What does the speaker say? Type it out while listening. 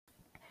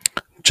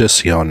Just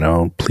so y'all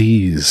know,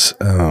 please,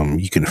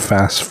 you can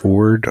fast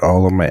forward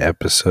all of my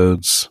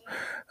episodes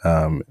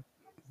um,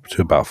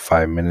 to about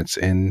 5 minutes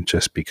in,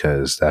 just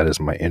because that is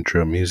my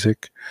intro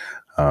music.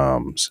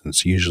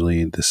 Since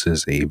usually this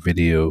is a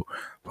video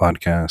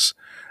podcast,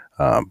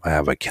 I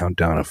have a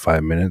countdown of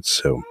 5 minutes,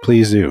 so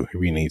please do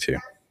if you need to.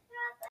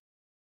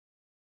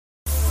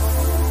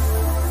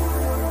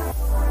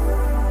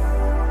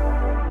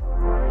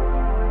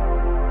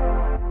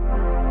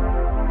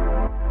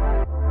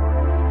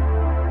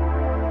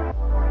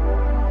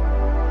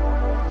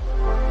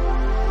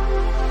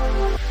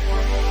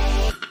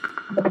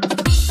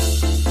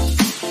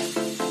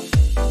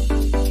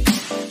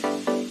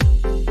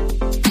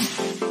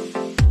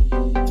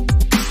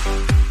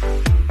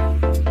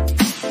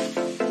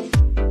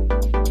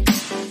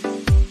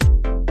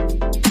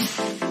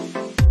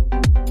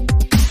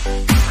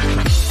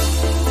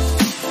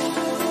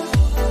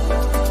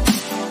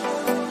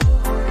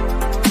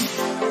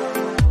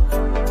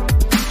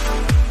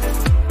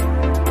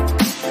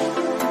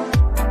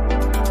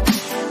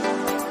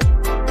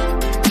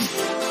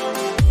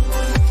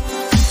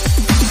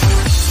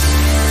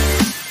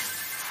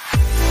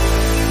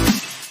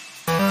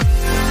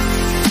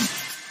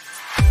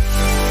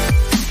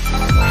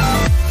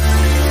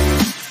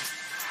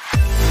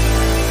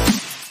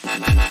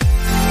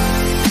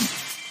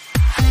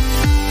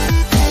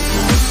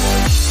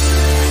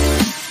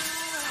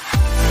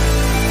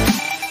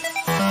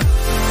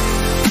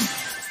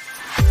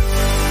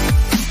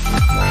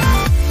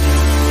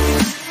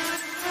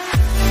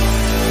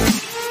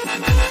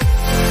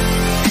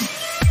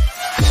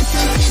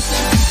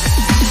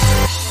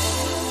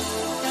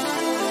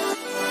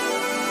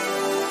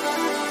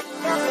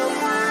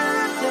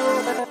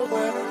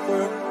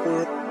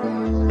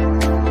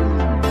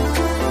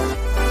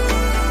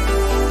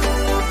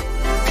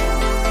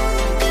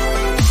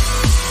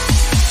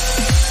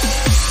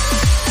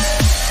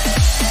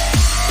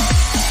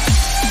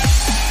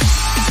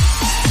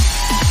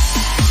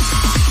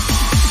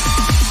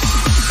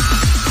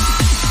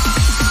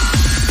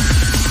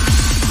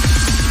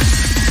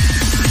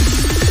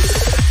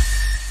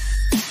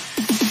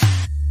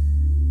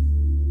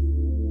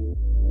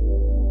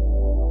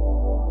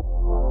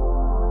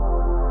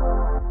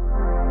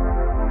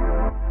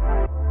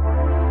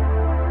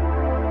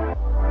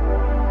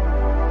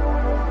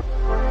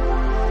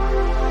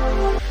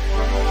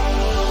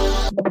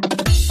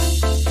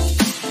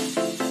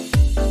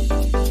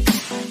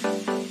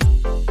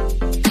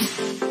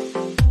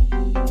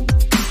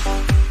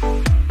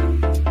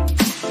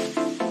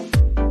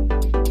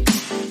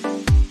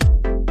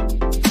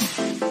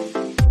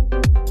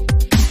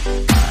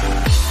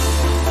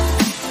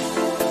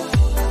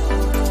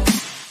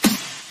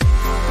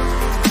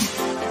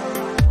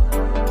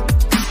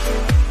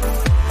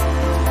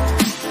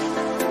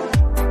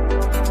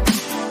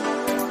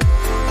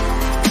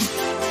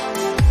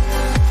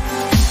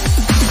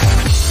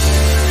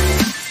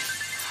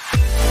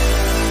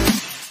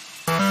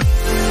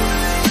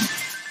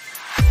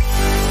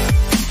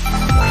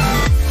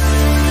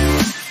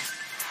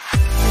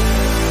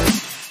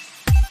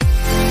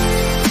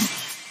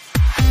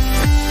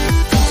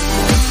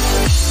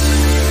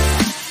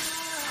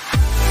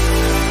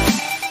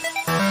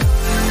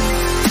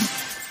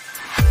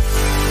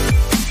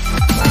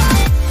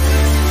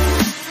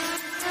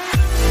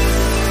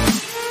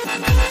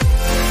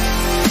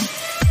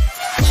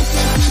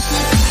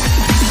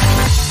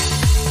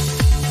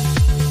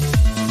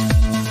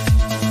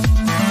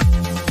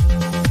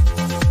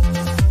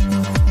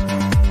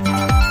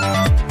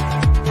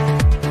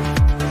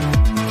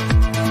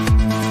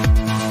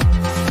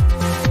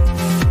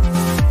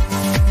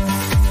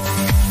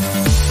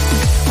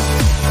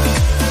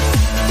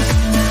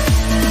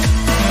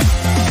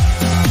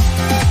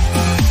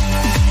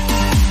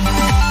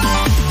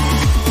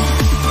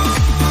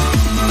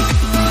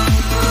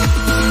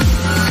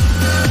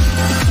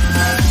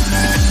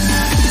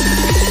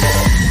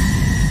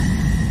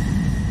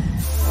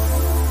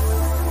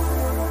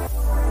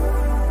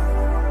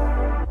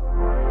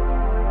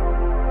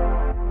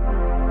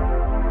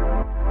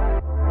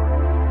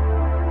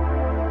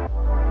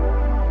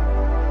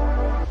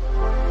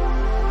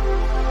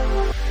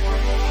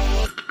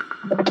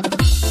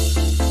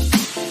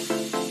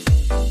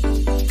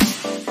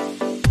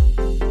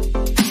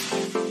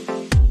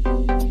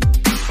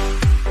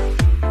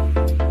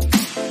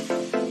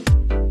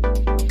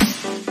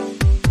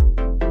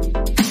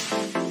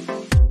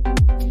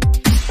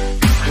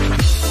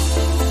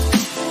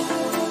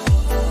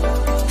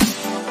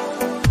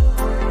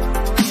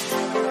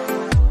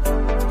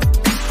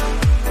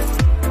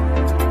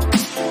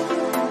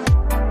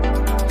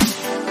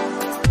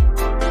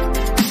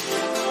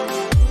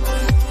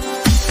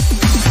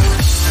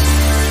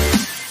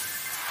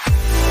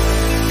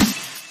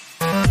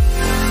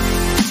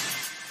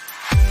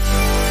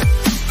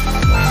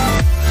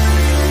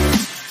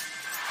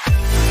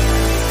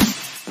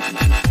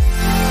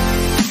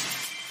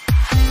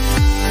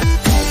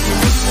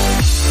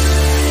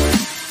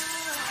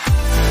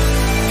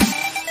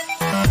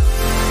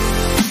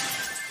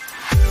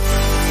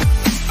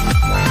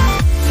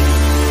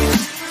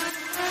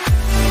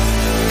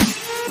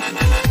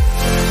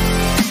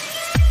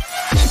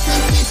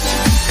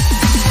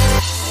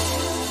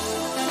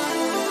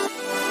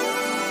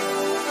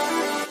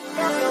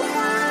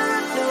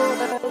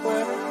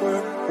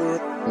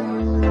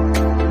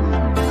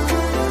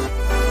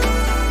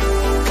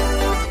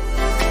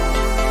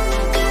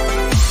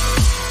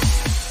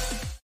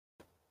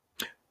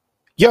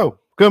 Yo,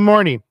 good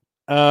morning.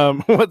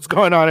 What's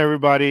going on,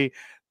 everybody?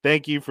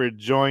 Thank you for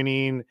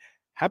joining.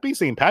 Happy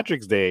St.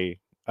 Patrick's Day.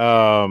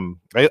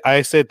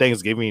 I said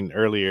Thanksgiving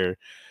earlier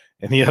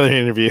in the other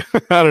interview.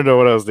 I don't know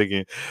what I was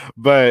thinking,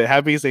 but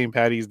happy St.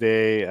 Patty's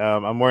Day.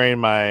 I'm wearing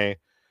my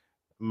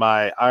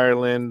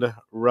Ireland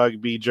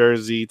rugby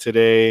jersey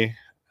today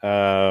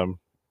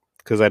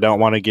because I don't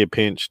want to get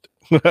pinched.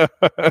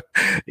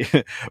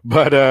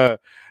 But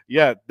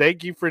yeah,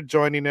 thank you for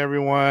joining,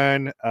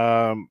 everyone.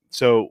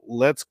 So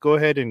let's go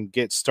ahead and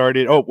get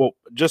started. Oh, well,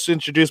 just to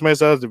introduce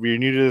myself, if you're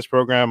new to this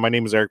program, my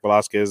name is Eric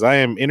Velasquez. I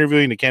am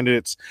interviewing the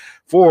candidates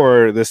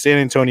for the San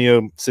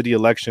Antonio city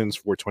elections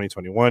for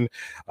 2021.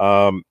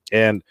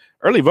 And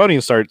early voting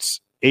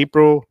starts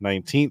April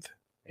 19th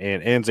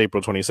and ends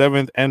April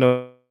 27th. And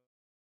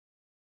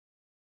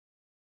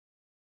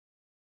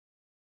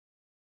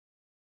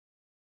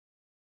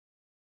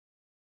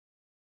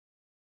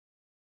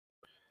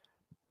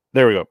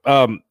there we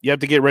go. You have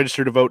to get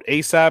registered to vote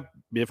ASAP.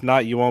 If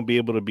not, you won't be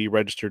able to be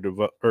registered to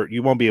vote, or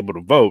you won't be able to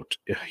vote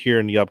here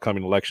in the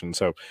upcoming election.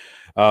 So,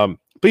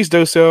 please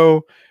do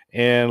so,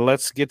 and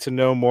let's get to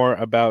know more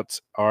about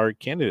our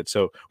candidates.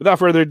 So, without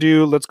further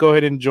ado, let's go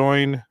ahead and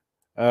join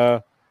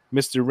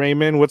Mr.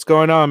 Raymond. What's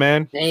going on,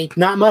 man? Hey,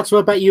 not much. What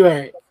about you,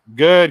 Eric?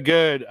 Good.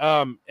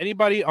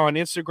 Anybody on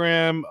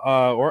Instagram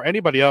or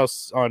anybody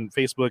else on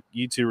Facebook,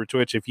 YouTube, or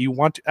Twitch, if you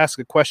want to ask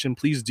a question,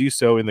 please do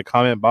so in the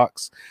comment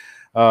box.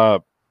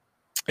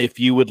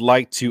 If you would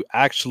like to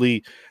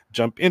actually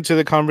jump into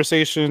the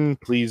conversation,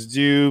 please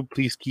do.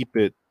 Please keep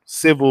it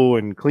civil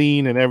and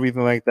clean and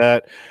everything like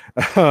that.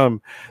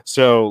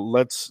 So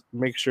let's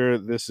make sure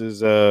this is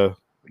done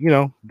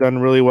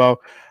really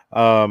well.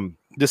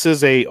 This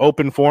is a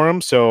open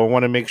forum, so I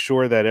want to make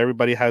sure that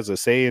everybody has a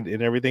say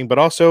in everything, but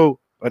also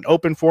an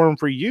open forum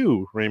for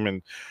you,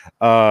 Raymond,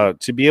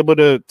 to be able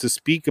to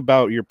speak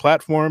about your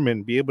platform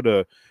and be able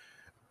to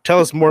tell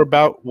us more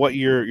about what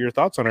your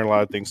thoughts on a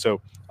lot of things.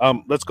 So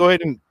let's go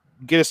ahead and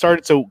get it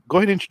started. So go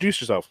ahead and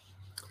introduce yourself.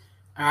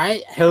 All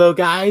right. Hello,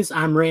 guys.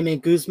 I'm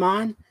Raymond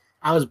Guzman.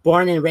 I was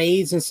born and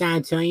raised in San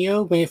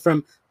Antonio. Went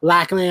from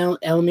Lackland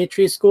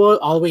Elementary School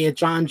all the way to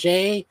John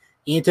Jay,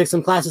 and took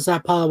some classes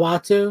at Palo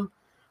Alto.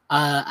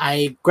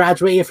 I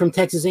graduated from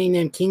Texas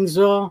A&M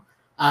Kingsville.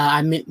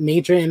 I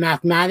majored in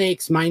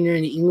mathematics, minor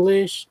in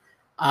English.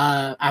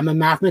 I'm a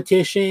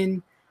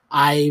mathematician.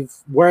 I've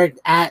worked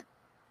as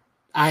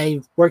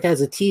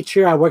a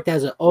teacher. I worked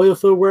as an oil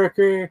field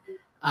worker,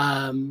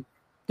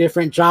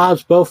 different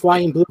jobs, both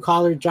white and blue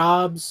collar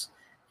jobs.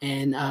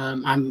 And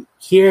I'm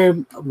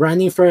here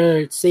running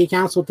for City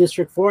Council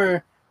District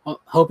 4,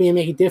 hoping to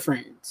make a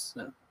difference.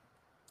 So.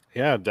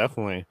 Yeah,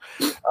 definitely.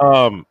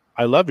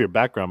 I love your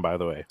background, by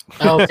the way.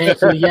 Oh,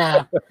 thank you.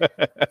 Yeah.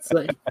 It's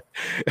like...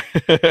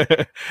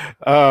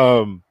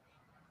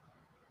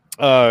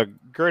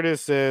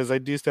 Curtis says, I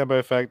do stand by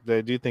the fact that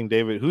I do think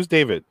David. Who's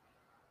David?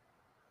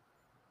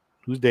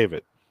 Who's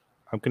David?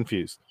 I'm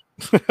confused.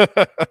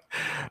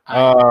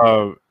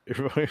 Are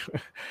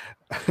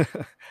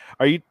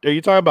you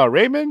talking about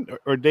Raymond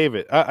or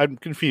David? I'm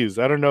confused.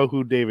 I don't know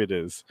who David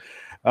is.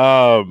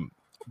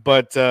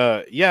 But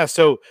yeah,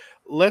 so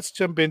let's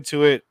jump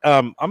into it.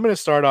 I'm gonna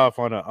start off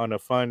on a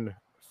fun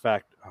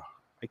fact. Oh,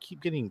 I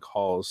keep getting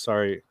calls.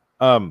 Sorry.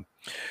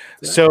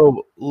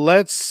 So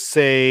let's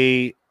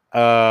say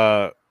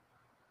what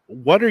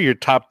are your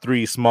top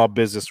 3 small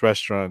business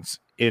restaurants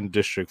in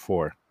District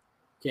 4?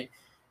 Okay.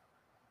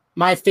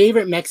 My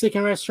favorite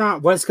Mexican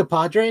restaurant was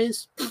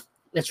Compadres.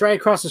 It's right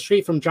across the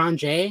street from John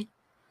Jay.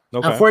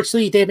 Okay.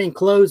 Unfortunately, they've been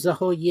closed the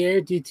whole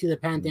year due to the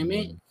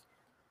pandemic.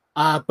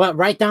 But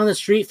right down the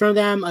street from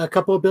them, a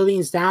couple of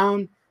buildings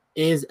down,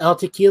 is El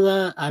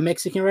Tequila, a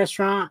Mexican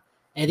restaurant,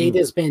 and they've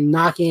just been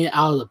knocking it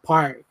out of the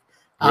park.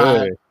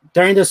 Really?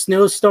 During the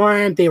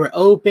snowstorm, they were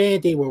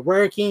open, they were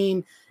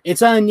working.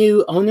 It's on a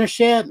new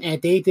ownership,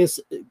 and they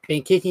just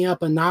been kicking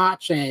up a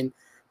notch, and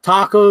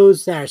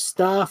tacos that are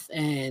stuffed,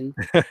 and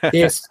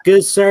there's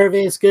good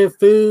service, good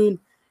food.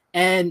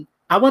 And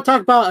I want to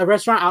talk about a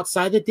restaurant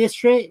outside the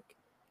district.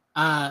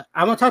 I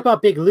want to talk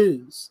about Big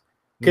Lou's,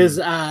 because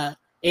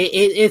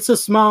it's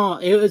a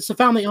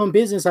family-owned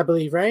business, I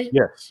believe, right?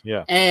 Yes,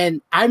 yeah.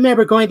 And I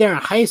remember going there in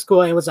high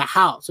school, and it was a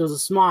house. It was a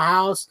small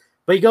house,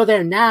 but you go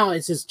there now,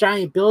 it's this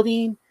giant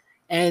building,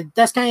 and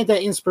that's kind of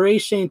the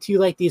inspiration to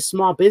like these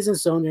small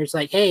business owners.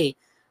 Like, hey,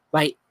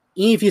 like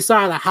even if you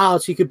saw the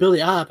house, you could build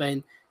it up,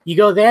 and you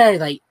go there,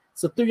 like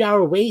it's a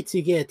 3-hour wait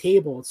to get a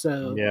table.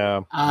 So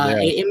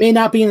it may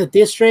not be in the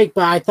district,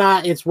 but I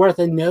thought it's worth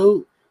a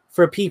note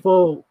for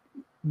people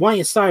wanting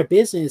to start a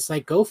business.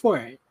 Like, go for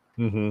it.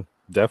 Mm-hmm.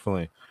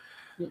 Definitely.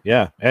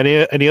 Yeah.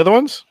 Any other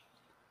ones?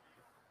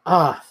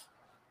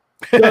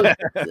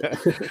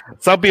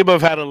 Some people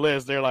have had a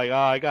list. They're like,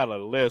 I got a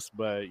list,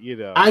 but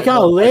I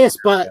got a list,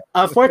 but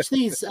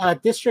unfortunately,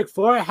 District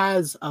 4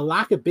 has a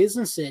lack of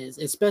businesses,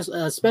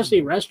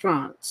 especially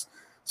restaurants.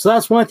 So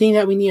that's one thing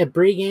that we need to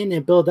bring in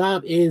and build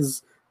up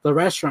is the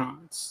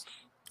restaurants.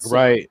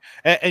 Right.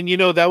 And you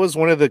know, that was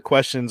one of the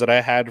questions that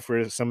I had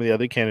for some of the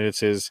other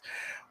candidates is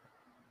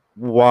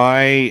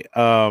why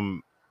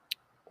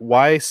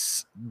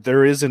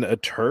there isn't a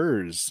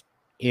TERS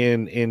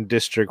in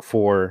District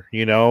 4,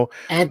 you know?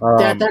 And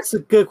that's a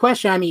good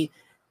question. I mean,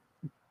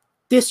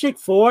 District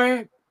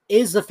 4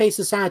 is the face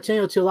of San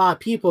Antonio to a lot of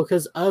people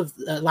because of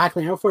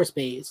Lackland Air Force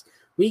Base.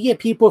 We get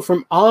people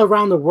from all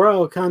around the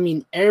world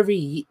coming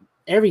every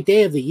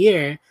day of the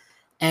year,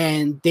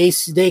 and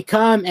they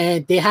come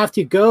and they have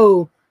to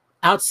go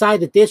outside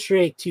the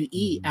district to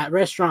eat at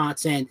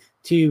restaurants and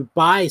to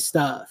buy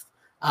stuff,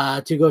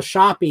 to go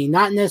shopping,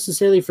 not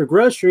necessarily for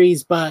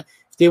groceries, but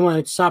if they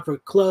want to shop for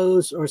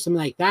clothes or something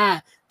like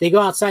that, they go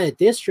outside the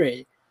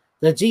district.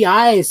 The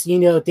GIs, you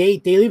know,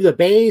 they leave the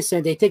base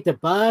and they take the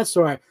bus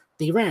or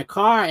they rent a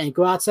car and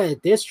go outside the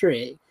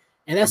district.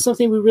 And that's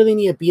something we really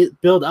need to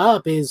build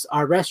up is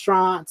our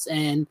restaurants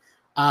and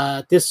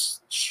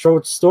this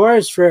short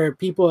stores for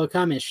people to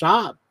come and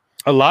shop.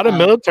 A lot of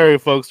military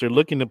folks are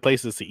looking to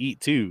places to eat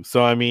too.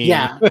 So, I mean,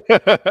 yeah.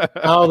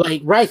 Oh,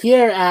 like right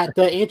here at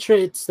the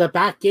entrance, the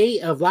back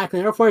gate of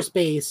Lackland Air Force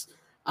Base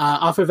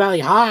off of Valley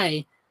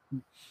High,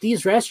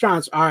 these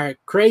restaurants are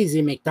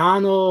crazy.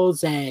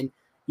 McDonald's and,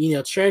 you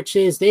know,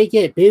 churches, they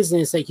get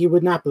business like you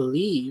would not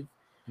believe.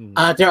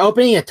 They're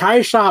opening a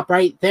tire shop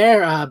right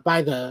there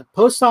by the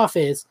post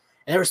office.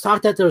 And there was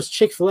talk that there was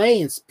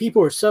Chick-fil-A and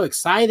people were so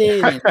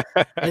excited. And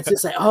it's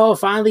just like, oh,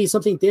 finally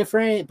something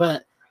different.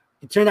 But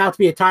it turned out to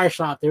be a tire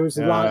shop. There was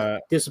a lot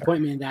of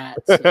disappointment in that.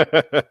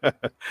 So.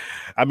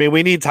 I mean,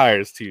 we need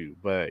tires too,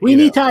 but we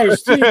need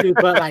tires too.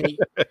 But like,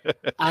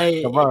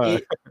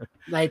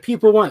 like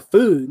people want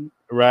food,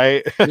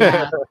 right?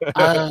 Yeah.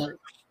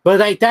 But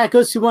like that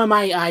goes to one of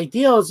my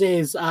ideals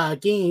is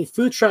getting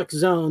food truck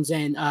zones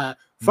and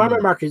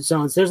farmer market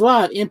zones. There's a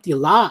lot of empty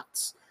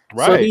lots.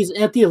 Right. So these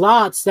empty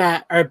lots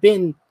that are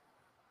been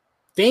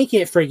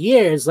vacant for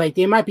years, like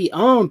they might be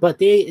owned, but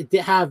they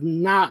have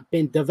not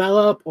been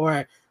developed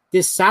or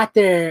just sat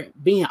there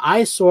being an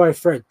eyesore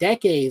for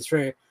decades,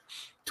 for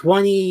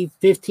 20,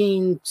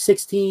 15,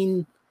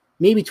 16,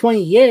 maybe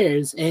 20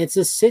 years, and it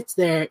just sits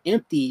there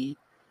empty.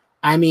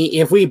 I mean,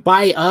 if we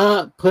buy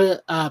up,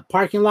 put a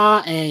parking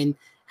lot and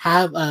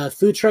have a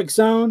food truck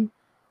zone,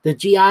 the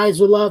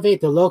GIs will love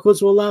it, the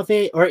locals will love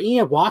it, or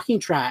even walking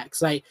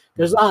tracks. Like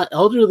there's a lot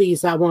of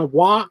elderlies that want to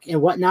walk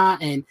and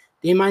whatnot, and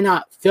they might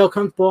not feel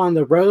comfortable on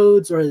the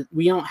roads, or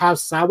we don't have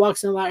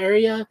sidewalks in that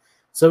area.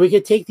 So we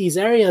could take these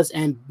areas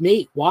and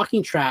make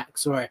walking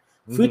tracks or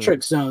food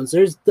truck zones.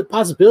 There's the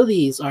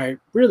possibilities are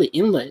really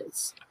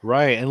endless.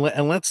 Right. And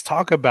let's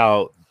talk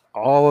about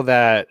all of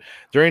that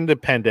during the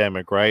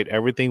pandemic, right?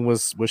 Everything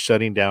was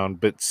shutting down,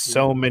 but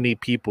so many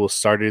people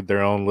started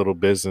their own little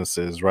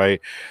businesses, right?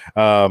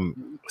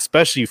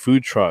 Especially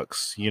food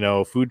trucks, you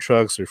know, food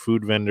trucks or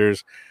food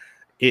vendors.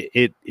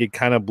 It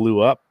kind of blew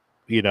up,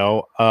 you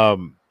know.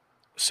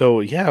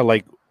 So yeah,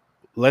 like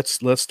let's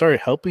start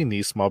helping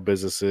these small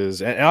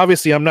businesses. And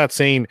obviously I'm not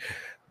saying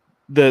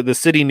the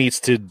city needs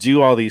to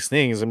do all these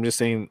things. I'm just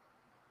saying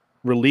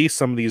release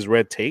some of these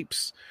red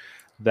tapes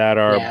that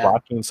are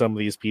blocking some of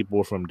these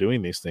people from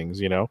doing these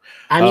things, you know?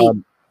 I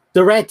mean,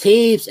 the red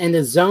tapes and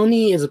the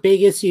zoning is a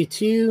big issue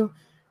too.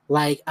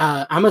 Like,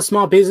 I'm a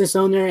small business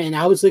owner and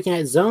I was looking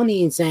at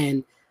zonings,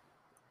 and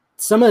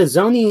some of the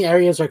zoning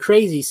areas are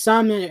crazy.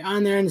 Some are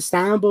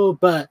understandable,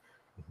 but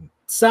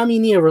some you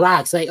need to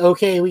relax. Like,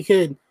 okay, we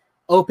could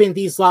open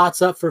these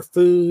lots up for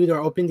food or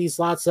open these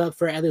lots up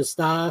for other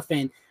stuff.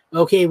 And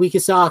okay, we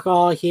can sell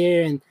alcohol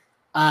here, and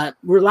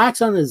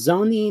relax on the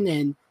zoning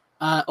and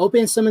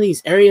open some of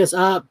these areas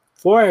up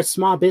for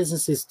small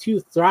businesses to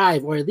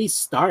thrive or at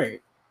least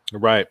start.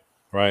 Right.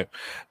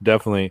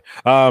 Definitely.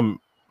 And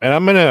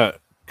I'm going to,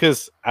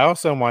 because I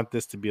also want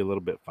this to be a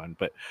little bit fun,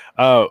 but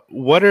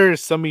what are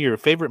some of your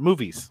favorite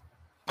movies?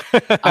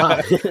 I'm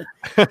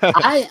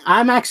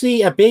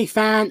actually a big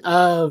fan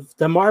of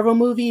the Marvel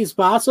movies,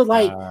 but also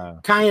like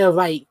kind of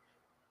like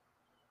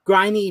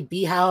grimy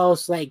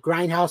B-house, like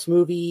grindhouse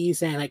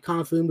movies and like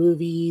kung fu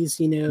movies,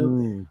 you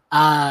know.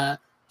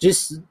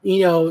 Just,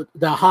 you know,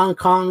 the Hong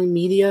Kong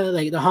media,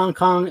 like the Hong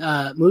Kong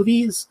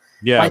movies.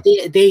 Yeah. Like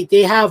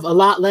they have a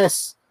lot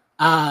less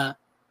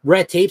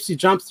red tapes to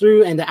jump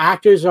through, and the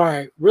actors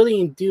are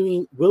really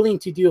willing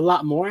to do a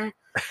lot more.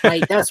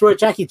 Like that's where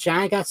Jackie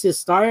Chan got his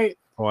start.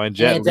 Oh, and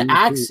Jet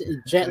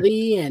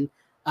Li and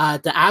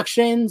the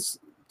actions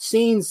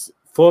scenes,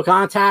 full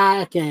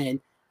contact, and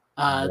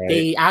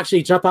they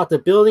actually jump out the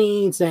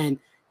buildings, and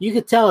you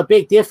could tell a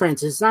big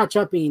difference. It's not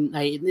jumping,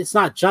 like it's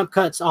not jump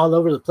cuts all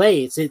over the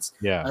place. It's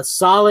a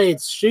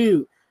solid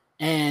shoot,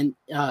 and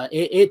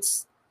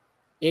it's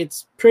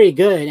pretty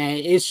good, and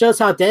it shows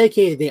how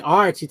dedicated they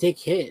are to take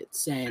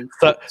hits. And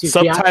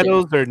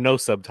subtitles or no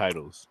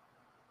subtitles?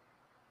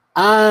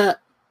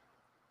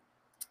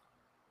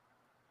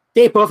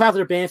 They both have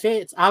their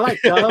benefits. I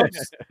like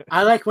dubs.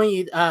 I like when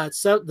you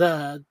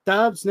the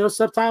dubs, no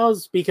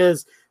subtitles,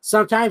 because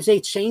sometimes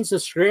they change the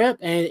script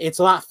and it's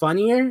a lot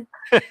funnier.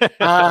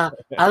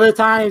 Other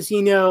times,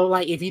 you know,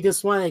 like if you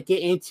just want to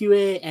get into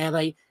it and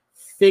like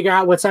figure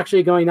out what's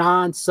actually going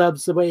on,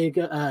 subs the way you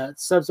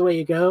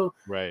go.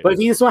 Right. But if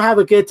you just want to have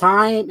a good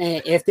time,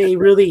 and if they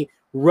really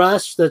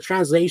rush the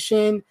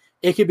translation,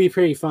 it could be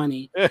pretty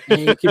funny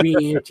and it could be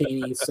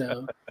entertaining.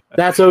 So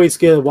that's always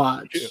good to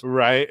watch.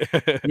 Right.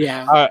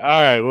 Yeah. All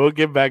right. We'll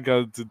get back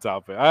on to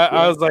topic.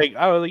 I was like,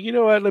 you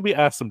know what? Let me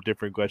ask some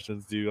different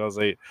questions, dude. I was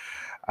like,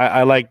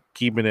 I like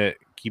keeping it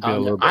a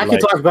little bit. I could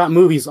talk about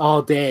movies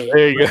all day.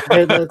 There you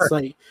go. That's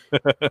like.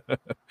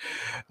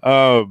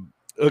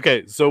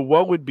 Okay. So,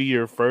 what would be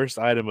your first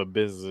item of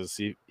business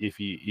if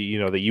you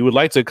know that you would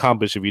like to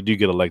accomplish if you do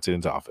get elected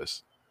into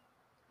office?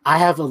 I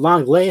have a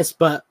long list,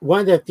 but one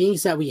of the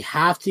things that we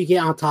have to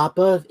get on top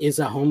of is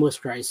a homeless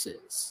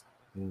crisis.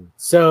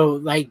 So,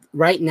 like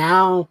right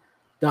now,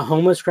 the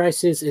homeless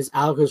crisis is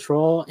out of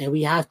control, and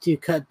we have to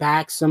cut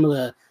back some of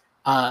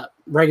the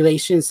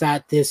regulations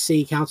that this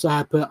city council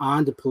had put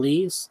on the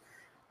police.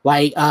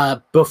 Like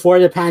before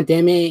the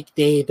pandemic,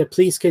 the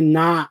police could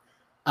not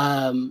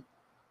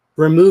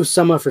remove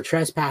someone for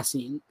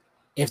trespassing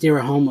if they were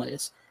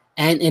homeless.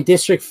 And in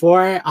District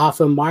 4, off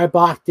of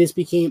Marbach, this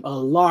became a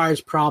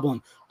large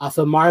problem. Off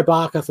of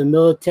Marbach, off of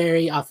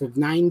Military, off of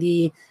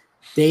 90,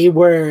 they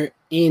were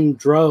in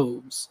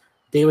droves.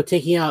 They were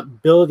taking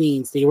out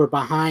buildings. They were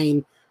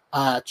behind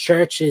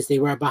churches. They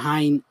were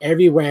behind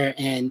everywhere.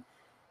 And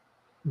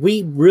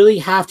we really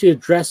have to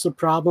address the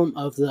problem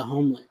of the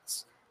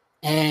homeless.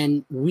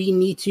 And we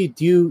need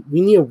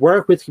to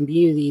work with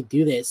community to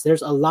do this.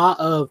 There's a lot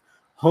of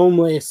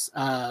homeless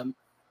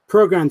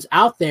programs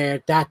out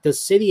there that the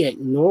city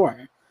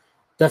ignore.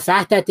 The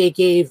fact that they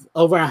gave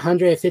over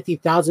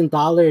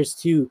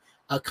 $150,000 to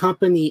a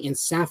company in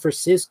San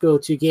Francisco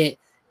to get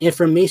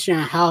information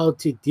on how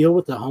to deal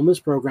with the homeless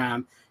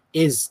program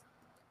is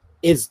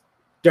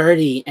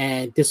dirty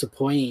and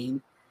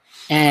disappointing.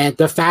 And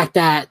the fact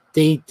that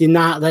they did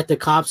not let the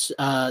cops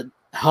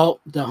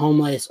help the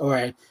homeless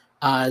or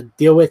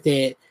deal with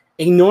it,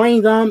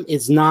 ignoring them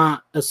is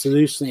not a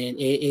solution.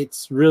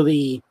 It's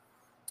really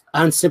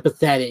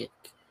unsympathetic.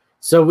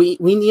 So we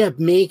need to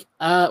make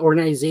an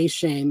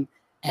organization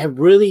and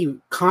really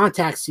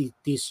contact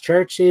these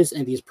churches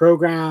and these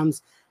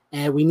programs.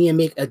 And we need to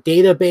make a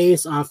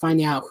database on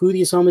finding out who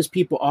these homeless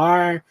people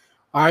are.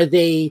 Are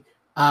they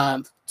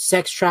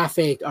sex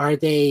trafficked? Are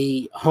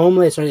they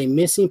homeless? Are they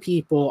missing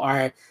people?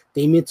 Are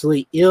they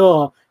mentally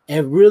ill?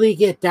 And really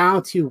get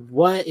down to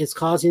what is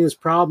causing this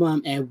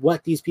problem and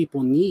what these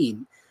people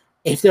need.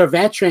 If they're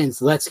veterans,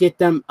 let's get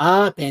them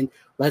up and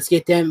let's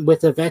get them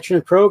with a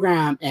veteran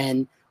program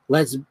and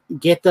let's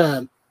get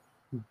the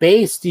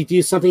base to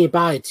do something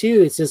about it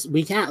too. It's just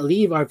we can't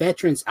leave our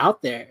veterans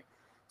out there.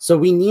 So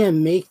we need to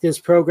make this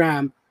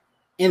program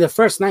in the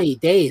first 90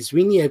 days.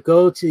 We need to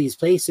go to these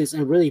places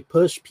and really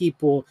push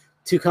people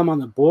to come on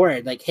the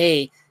board. Like,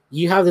 hey,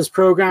 you have this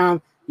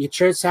program, your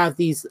church have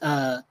these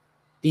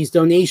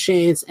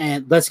donations,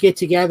 and let's get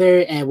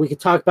together and we can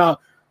talk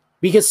about,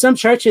 because some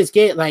churches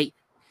get like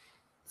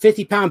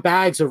 50-pound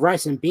bags of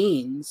rice and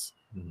beans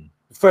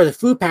for the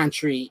food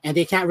pantry and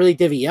they can't really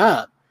divvy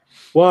up.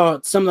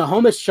 Well, some of the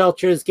homeless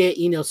shelters get,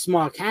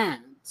 small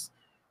cans.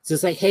 So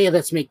it's like, hey,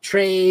 let's make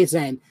trays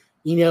and,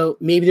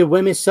 maybe the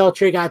women's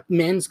shelter got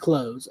men's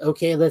clothes.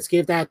 Okay, let's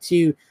give that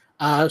to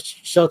a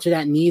shelter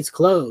that needs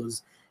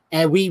clothes.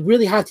 And we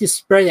really have to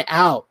spread it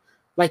out.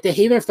 Like the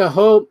Haven for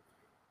Hope,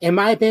 it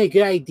might have been a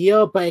good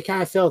idea, but it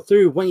kind of fell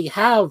through. When you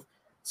have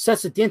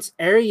such a dense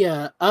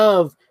area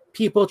of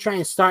people trying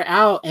to start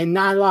out and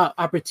not a lot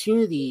of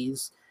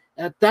opportunities,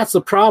 that's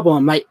the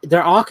problem. Like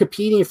they're all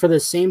competing for the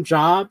same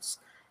jobs,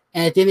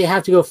 and then they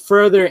have to go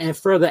further and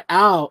further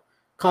out,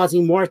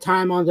 causing more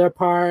time on their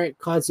part,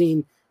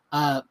 causing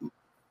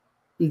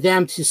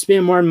them to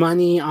spend more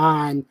money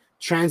on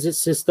transit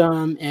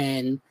system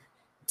and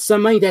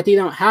some money that they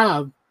don't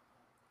have.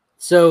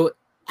 So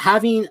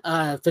having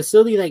a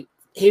facility like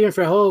Haven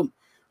for Hope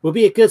will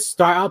be a good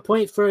start out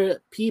point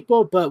for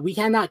people, but we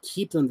cannot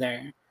keep them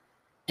there.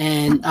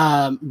 And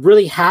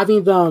really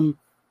having them,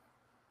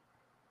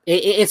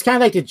 it's kind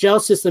of like the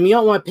jail system. You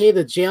don't want to pay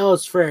the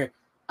jails for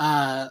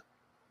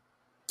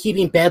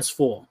keeping beds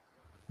full.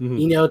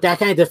 That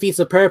kind of defeats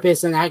the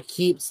purpose, and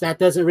that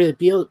doesn't really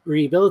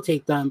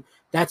rehabilitate them.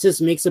 That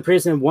just makes the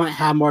prison want to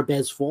have more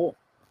beds full.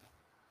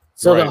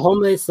 So right.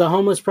 The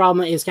homeless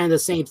problem is kind of the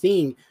same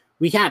thing.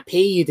 We can't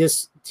pay you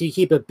this to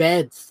keep a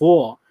bed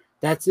full.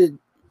 That's it.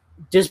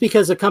 Just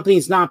because a company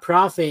is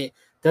nonprofit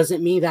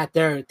doesn't mean that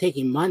they're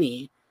taking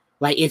money.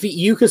 Like if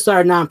you could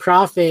start a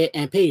nonprofit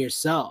and pay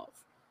yourself,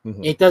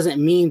 it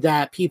doesn't mean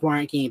that people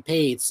aren't getting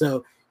paid.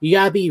 So you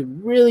gotta be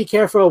really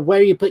careful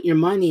where you put your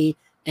money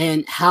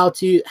and how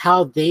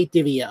they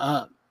divvy it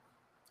up.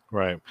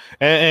 Right.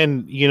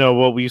 And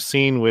what we've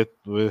seen with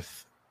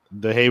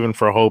the Haven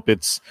for Hope,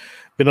 it's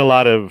been a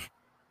lot of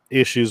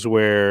issues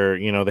where,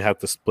 they have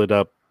to split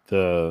up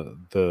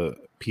the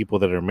people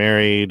that are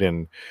married,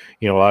 and,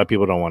 a lot of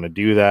people don't want to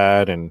do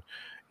that. And,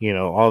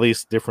 all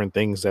these different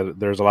things that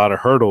there's a lot of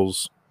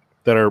hurdles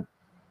that are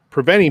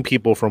preventing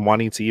people from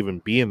wanting to even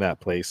be in that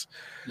place.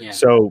 Yeah.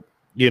 So,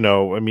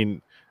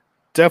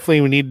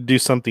 definitely we need to do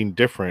something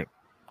different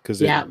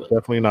because it's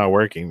definitely not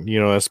working.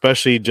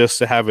 Especially just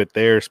to have it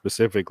there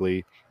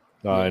specifically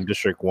in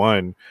District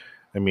 1.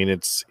 I mean,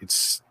 it's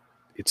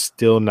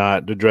still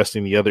not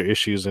addressing the other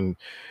issues, and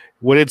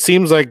what it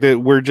seems like that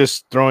we're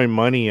just throwing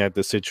money at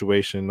the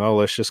situation. Oh,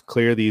 let's just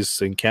clear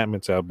these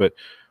encampments out. But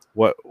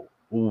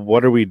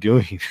what are we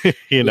doing?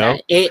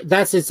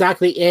 That's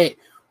exactly it.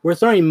 We're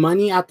throwing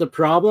money at the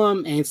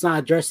problem, and it's not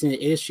addressing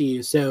the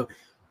issue. So,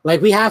 like,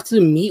 we have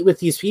to meet with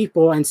these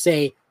people and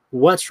say,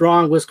 what's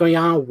wrong? What's going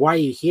on? Why are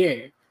you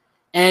here?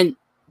 And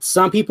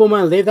some people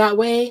want to live that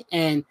way.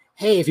 And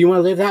hey, if you want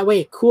to live that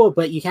way, cool.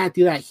 But you can't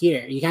do that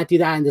here. You can't do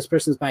that in this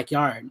person's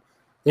backyard.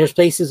 There's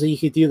places where you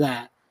could do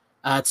that.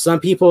 Some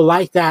people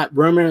like that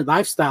Roman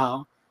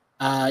lifestyle,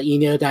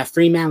 that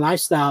free man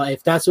lifestyle.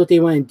 If that's what they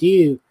want to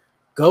do,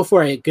 go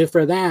for it. Good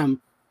for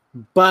them.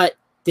 But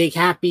they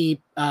can't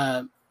be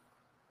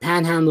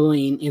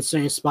panhandling in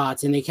certain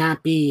spots, and they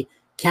can't be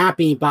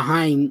camping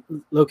behind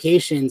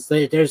locations.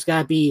 There's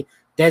got to be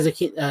there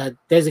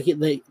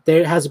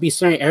has to be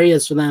certain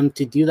areas for them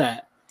to do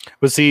that.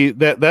 But see,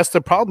 that's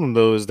the problem,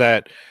 though, is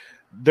that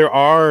there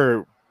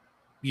are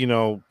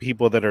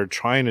people that are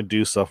trying to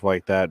do stuff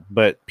like that,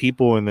 but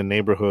people in the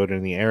neighborhood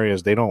and the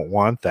areas, they don't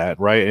want that,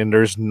 right? And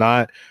there's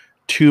not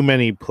too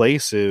many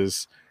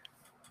places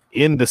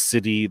in the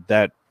city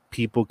that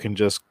people can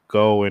just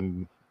go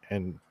and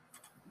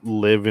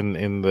live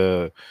in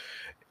the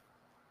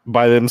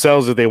by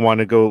themselves if they want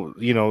to go,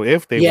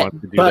 if they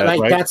want to do that, like,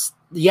 right? That's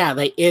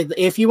like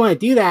if you want to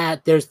do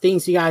that, there's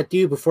things you gotta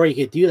do before you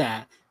could do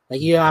that.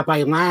 Like, you gotta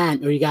buy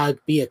land, or you gotta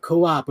be a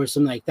co-op or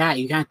something like that.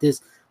 You can't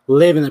just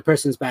live in the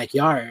person's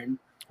backyard,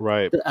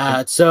 right?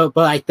 But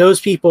like, those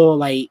people,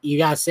 like, you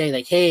gotta say,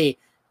 like, hey,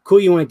 cool,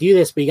 you want to do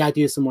this, but you gotta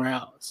do it somewhere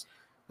else.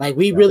 Like,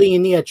 we really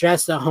need to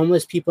address the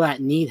homeless people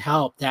that need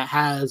help, that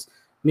has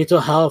mental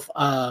health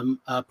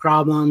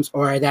problems,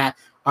 or that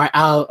are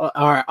out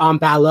or on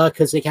bad luck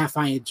because they can't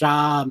find a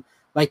job.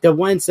 Like, the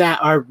ones that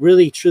are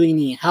really truly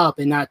needing help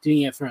and not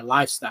doing it for a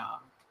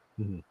lifestyle.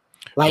 Mm-hmm.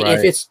 Like,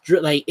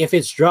 if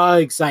it's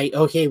drugs, like,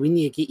 okay, we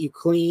need to get you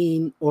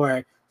clean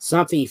or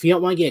something. If you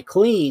don't want to get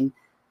clean,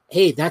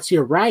 hey, that's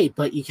your right,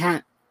 but you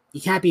can't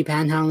be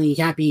panhandling. You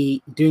can't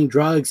be doing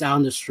drugs out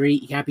on the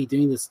street. You can't be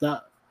doing this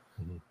stuff.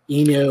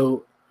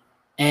 Mm-hmm.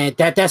 And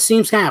that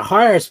seems kind of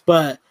harsh,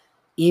 but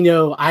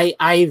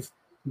I've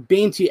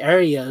been to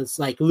areas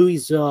like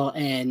Louisville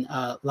and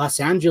Los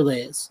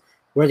Angeles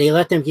where they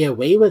let them get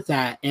away with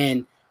that,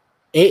 and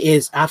it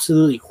is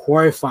absolutely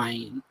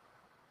horrifying.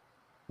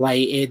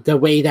 Like, the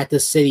way that the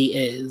city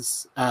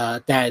is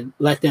that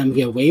let them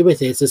get away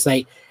with it. It's just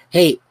like,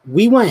 hey,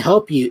 we want to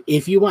help you.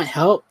 If you want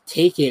help,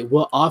 take it.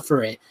 We'll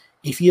offer it.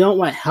 If you don't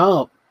want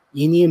help,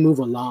 you need to move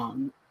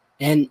along.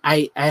 And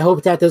I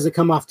hope that doesn't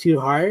come off too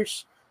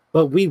harsh,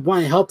 but we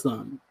want to help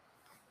them.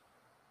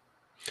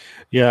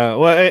 Yeah,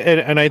 well,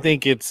 and I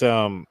think it's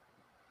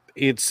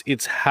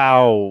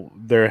how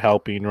they're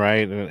helping,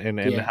 right?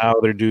 And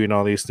how they're doing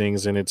all these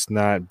things, and it's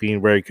not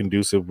being very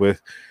conducive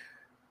with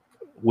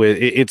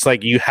it's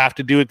like, you have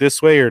to do it this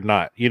way or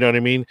not, you know what I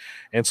mean?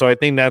 And so I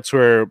think that's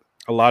where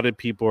a lot of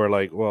people are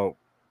like, well,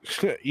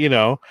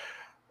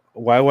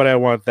 why would I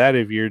want that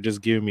if you're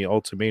just giving me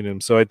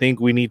ultimatums? So I think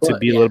we need to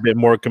be a little bit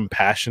more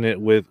compassionate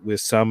with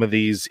some of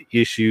these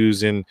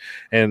issues, and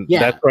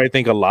that's where I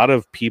think a lot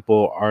of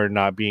people are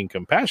not being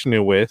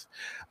compassionate with.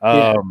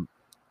 Like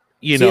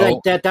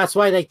that's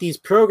why, like, these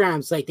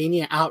programs, like, they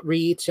need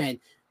outreach, and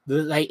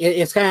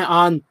it's kind of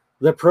on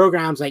the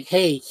programs, like,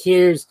 hey,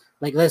 here's,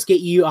 like, let's get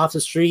you off the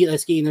street,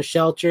 let's get you in a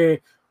shelter,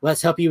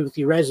 let's help you with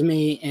your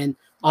resume and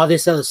all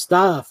this other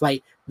stuff.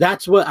 Like,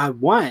 that's what I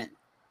want.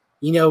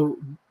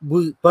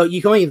 But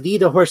you can only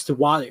lead the horse to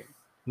water.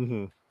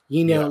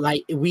 Mm-hmm.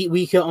 Like,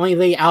 we can only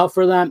lay out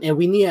for them, and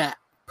we need to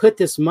put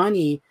this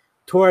money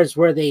towards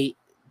where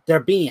they're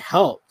being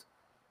helped.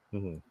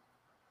 Mm-hmm.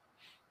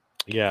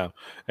 Yeah.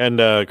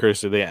 And Chris,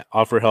 they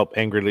offer help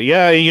angrily.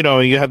 Yeah,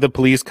 you have the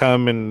police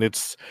come, and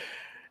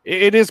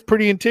it is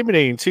pretty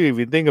intimidating too if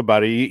you think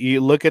about it.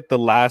 You look at the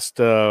last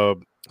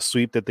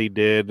sweep that they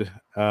did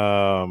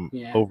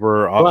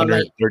over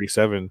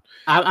 137.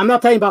 I'm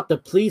not talking about the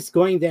police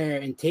going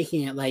there and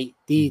taking it. Like,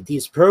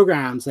 these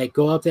programs, like,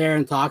 go up there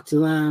and talk to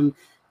them,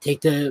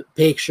 take the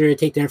picture,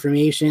 take the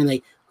information,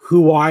 like,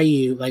 who are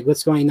you, like,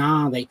 what's going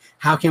on, like,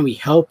 how can we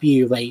help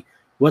you, like,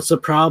 what's the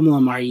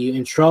problem, are you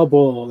in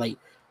trouble? Like,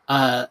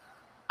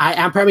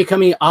 I'm probably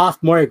coming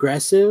off more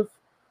aggressive,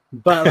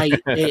 but like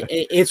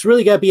it's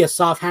really gotta be a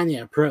soft-handed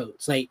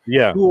approach. Like,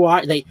 who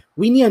are like,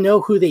 we need to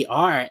know who they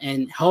are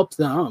and help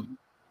them,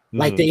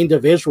 like the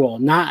individual,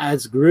 not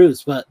as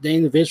groups, but the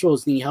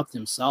individuals need help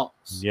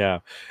themselves. Yeah,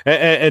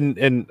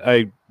 and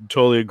I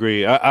totally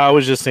agree. I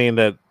was just saying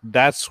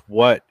that's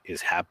what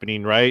is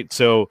happening, right?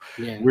 So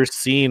we're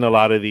seeing a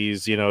lot of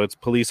these, it's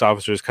police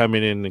officers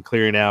coming in and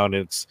clearing out,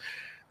 and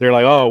they're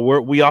like,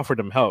 oh, we offered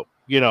them help.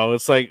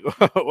 It's like,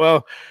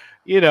 well,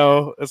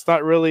 it's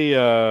not really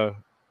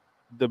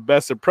the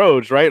best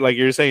approach, right? Like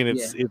you're saying,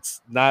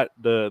 it's not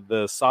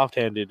the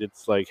soft-handed.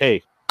 It's like,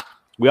 hey,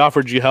 we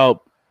offered you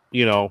help,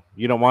 you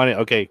don't want it,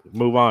 okay,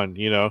 move on.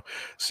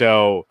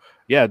 So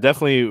Yeah,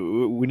 definitely.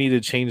 We need to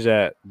change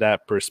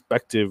that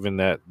perspective and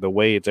that the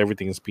way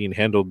everything's being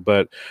handled.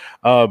 But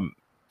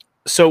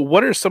so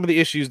what are some of the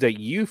issues that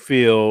you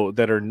feel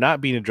that are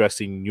not being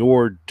addressed in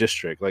your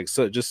district? Like,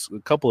 so just a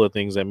couple of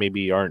things that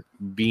maybe aren't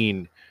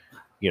being,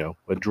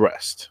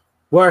 addressed.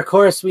 Well, of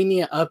course, we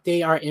need to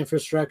update our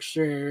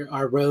infrastructure,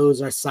 our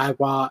roads, our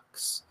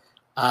sidewalks,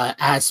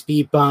 add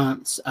speed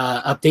bumps,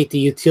 update the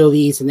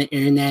utilities and the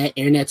internet.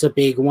 Internet's a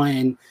big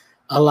one.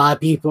 A lot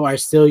of people are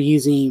still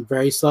using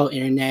very slow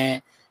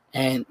internet,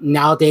 and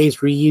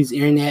nowadays we use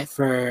internet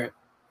for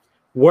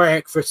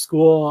work, for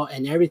school,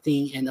 and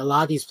everything. And a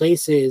lot of these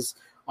places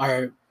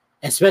are,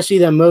 especially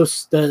the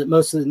most of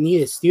the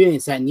needed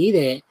students that need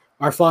it,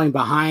 are falling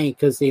behind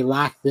because they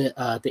lack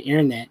the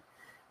internet.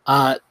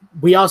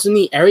 We also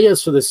need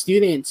areas for the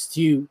students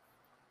to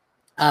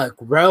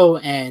grow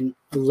and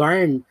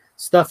learn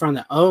stuff on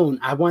their own.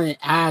 I want to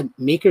add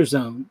maker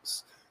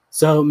zones.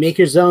 So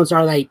maker zones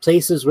are like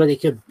places where they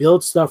could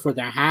build stuff with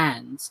their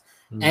hands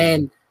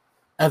and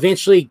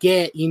eventually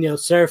get,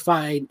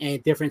 certified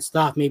and different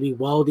stuff, maybe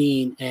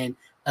welding and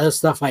other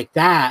stuff like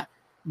that.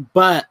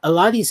 But a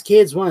lot of these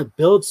kids want to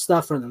build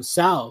stuff for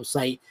themselves.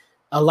 Like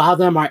a lot of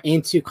them are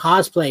into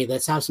cosplay.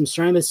 Let's have some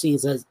sewing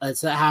machines.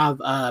 Let's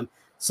have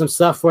some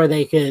stuff where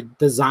they could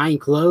design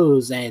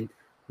clothes and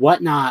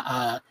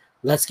whatnot.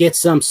 Let's get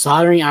some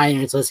soldering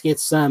irons. Let's get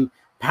some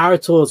power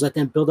tools. Let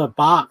them build a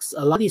box.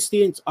 A lot of these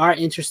students are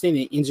interested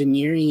in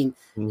engineering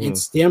and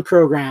STEM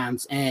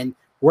programs and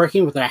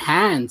working with their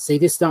hands. They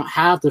just don't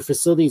have the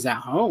facilities at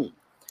home.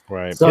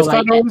 Right. So it's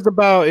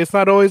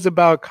not always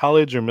about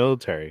college or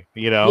military,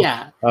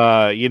 Yeah.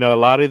 A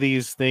lot of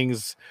these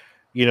things,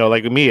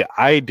 like me,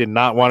 I did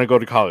not want to go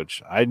to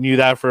college. I knew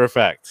that for a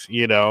fact,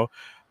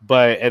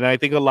 and I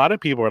think a lot of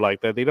people are like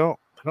that. They don't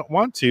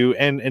want to.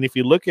 And if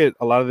you look at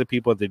a lot of the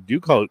people that do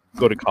go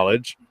to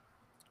college,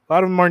 a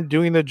lot of them aren't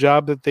doing the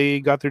job that they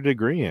got their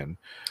degree in,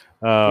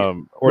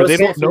 or they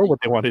don't know what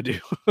they want to do.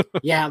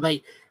 Yeah,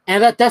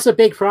 and that's a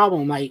big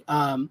problem. Like,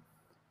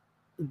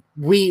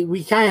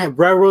 we kind of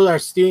railroad our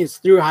students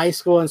through high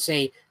school and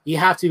say you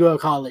have to go to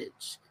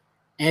college,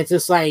 and it's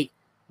just like,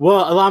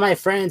 well, a lot of my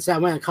friends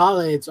that went to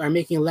college are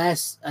making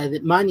less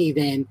money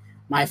than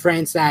my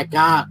friends that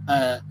got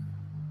a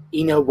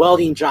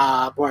welding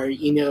job or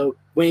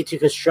went into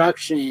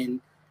construction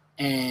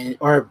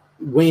or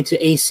went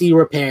into AC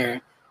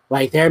repair.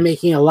 Like they're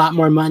making a lot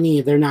more money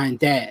if they're not in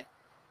debt.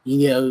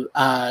 You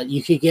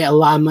could get a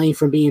lot of money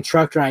from being a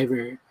truck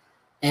driver,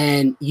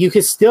 and you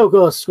could still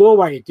go to school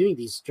while you're doing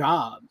these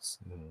jobs,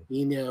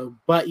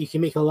 but you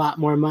can make a lot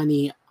more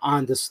money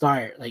on the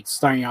start, like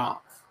starting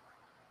off.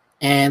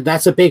 And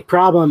that's a big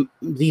problem.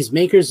 These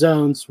maker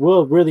zones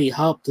will really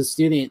help the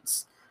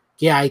students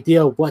get an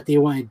idea of what they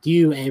want to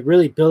do and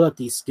really build up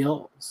these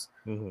skills.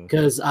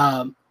 Because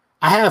I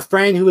have a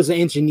friend who was an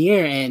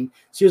engineer, and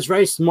she was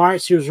very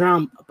smart. She was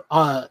around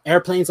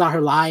airplanes all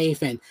her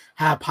life and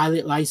had a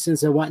pilot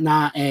license and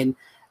whatnot. And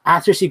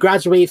after she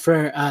graduated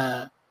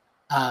from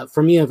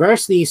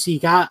university, she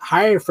got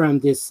hired from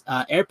this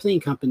airplane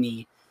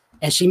company,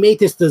 and she made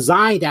this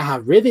design that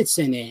had rivets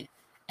in it.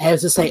 And it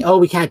was just like, oh,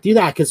 we can't do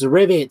that because the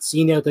rivets,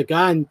 the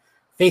gun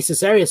faces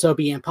this area, so it'd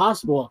be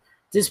impossible.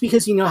 Just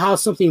because you know how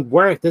something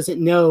works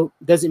doesn't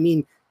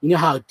mean you know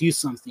how to do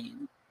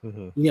something.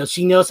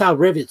 She knows how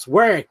rivets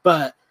work,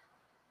 but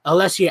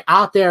unless you're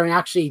out there and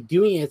actually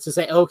doing it, to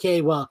say, okay,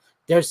 well,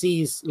 there's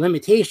these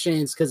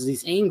limitations because of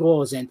these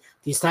angles and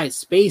these tight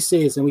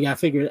spaces, and we got to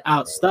figure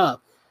out stuff.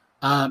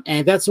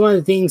 And that's one of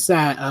the things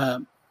that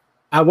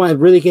I want to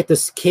really get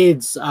the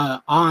kids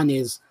on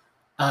is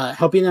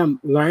helping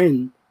them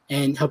learn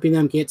and helping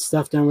them get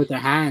stuff done with their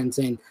hands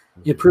and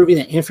improving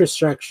the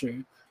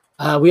infrastructure.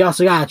 We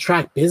also got to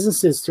attract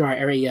businesses to our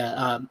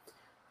area.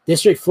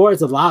 District 4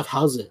 is a lot of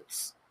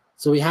houses.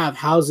 So we have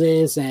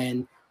houses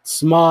and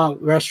small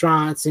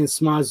restaurants and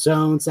small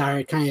zones that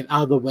are kind of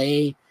out of the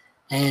way.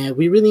 And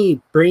we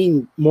really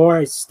bring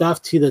more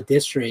stuff to the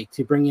district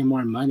to bring in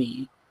more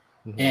money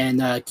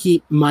and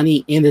keep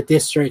money in the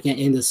district and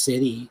in the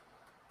city.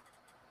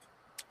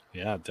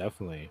 Yeah,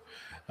 definitely.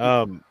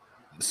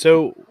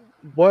 So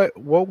what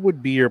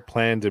would be your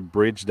plan to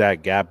bridge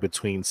that gap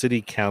between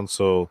city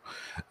council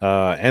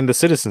and the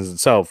citizens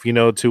itself,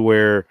 to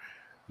where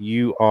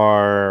you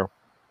are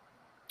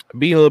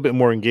being a little bit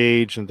more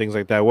engaged and things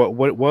like that?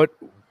 What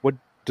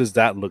does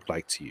that look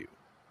like to you?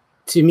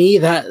 To me,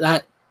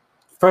 that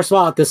first of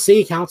all, the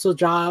city council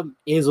job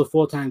is a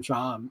full-time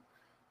job,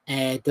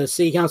 and the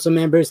city council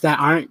members that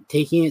aren't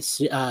taking it,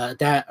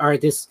 that are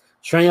just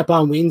showing up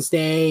on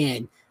Wednesday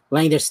and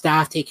letting their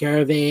staff take care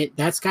of it,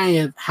 that's kind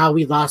of how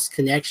we lost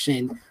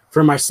connection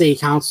from our city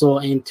council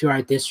into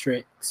our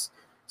districts.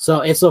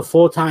 So it's a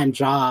full-time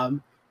job.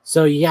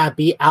 So you gotta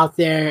be out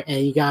there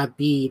and you gotta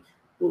be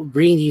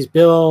reading these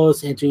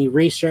bills and doing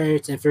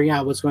research and figuring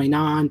out what's going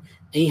on.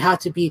 And you have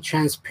to be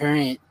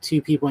transparent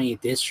to people in your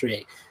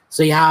district.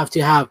 So you have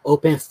to have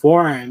open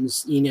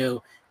forums,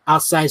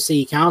 outside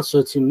city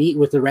council to meet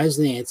with the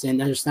residents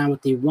and understand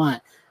what they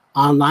want.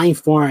 Online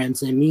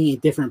forums and meet in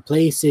different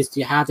places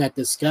to have that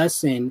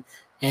discussion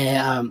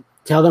and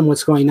tell them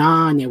what's going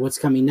on and what's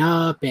coming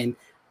up and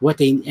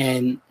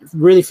and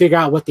really figure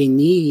out what they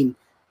need,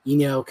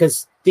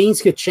 because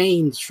things could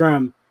change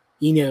from,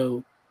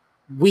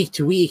 week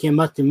to week and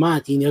month to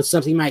month.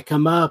 Something might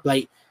come up,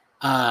 like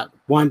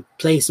one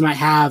place might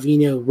have,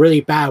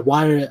 really bad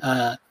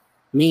water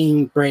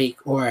main break,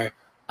 or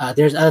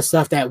there's other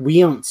stuff that we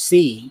don't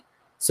see.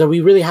 So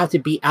we really have to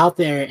be out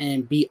there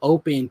and be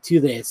open to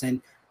this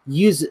and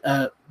use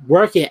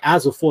work it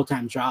as a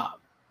full-time job.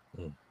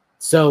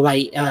 So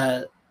like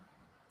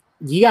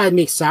you gotta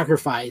make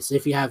sacrifice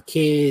if you have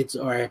kids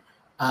or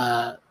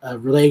a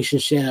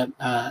relationship.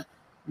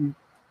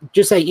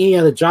 Just like any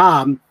other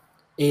job,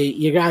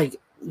 you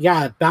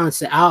gotta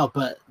balance it out.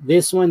 But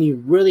this one,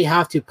 you really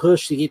have to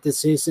push to get the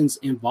citizens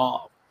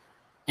involved,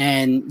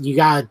 and you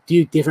gotta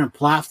do different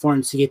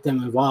platforms to get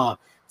them involved.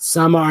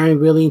 Some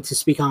aren't willing to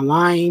speak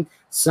online.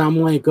 Some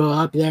want to go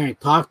up there and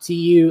talk to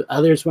you.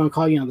 Others want to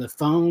call you on the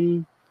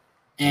phone.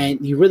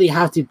 And you really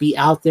have to be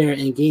out there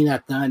and getting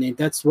that done. And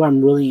that's what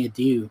I'm willing to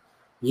do.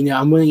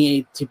 I'm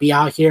willing to be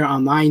out here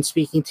online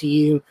speaking to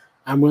you.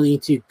 I'm willing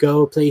to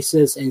go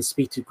places and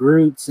speak to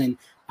groups. And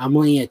I'm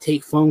willing to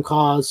take phone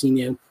calls,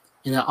 in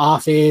the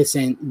office,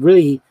 and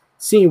really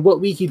seeing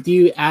what we could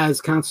do as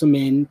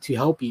councilmen to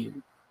help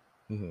you.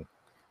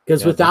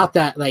 Because without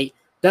that, like,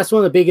 that's one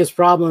of the biggest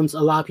problems a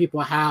lot of people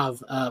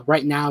have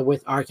right now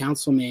with our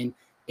councilmen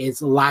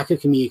is lack of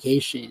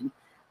communication.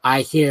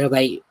 I hear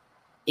like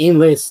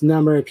endless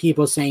number of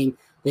people saying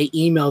they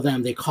email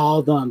them, they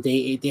call them,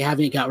 they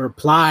haven't got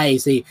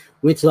replies. They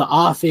went to the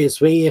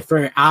office, waited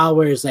for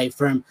hours, like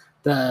from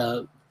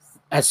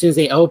as soon as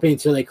they opened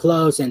till they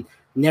closed, and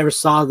never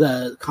saw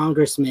the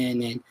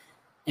congressman.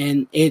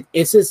 And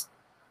it's just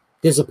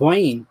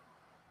disappointing.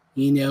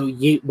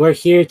 We're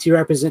here to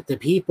represent the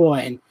people,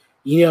 and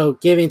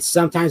given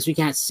sometimes we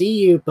can't see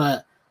you,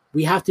 but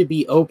we have to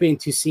be open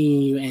to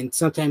seeing you and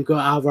sometimes go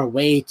out of our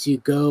way to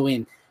go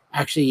and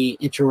actually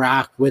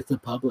interact with the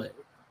public.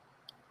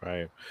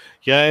 Right.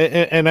 Yeah.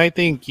 And I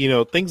think,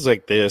 things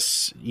like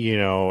this,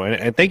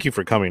 and thank you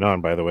for coming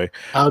on, by the way.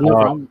 Oh, no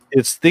problem.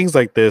 It's things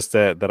like this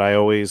that I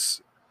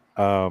always,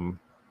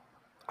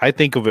 I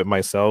think of it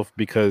myself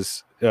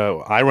because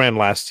I ran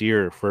last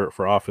year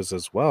for office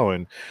as well.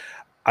 And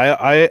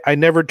I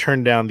never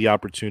turned down the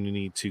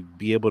opportunity to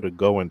be able to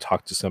go and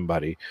talk to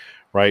somebody,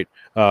 right?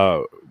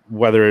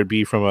 Whether it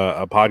be from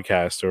a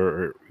podcast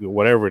or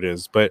whatever it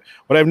is. But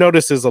what I've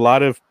noticed is a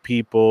lot of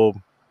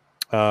people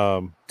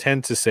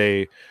tend to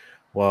say,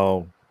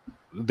 well,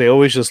 they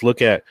always just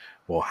look at,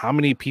 well, how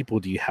many people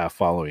do you have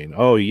following?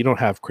 Oh, you don't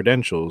have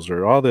credentials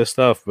or all this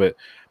stuff. But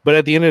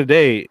at the end of the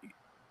day,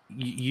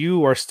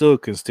 you are still a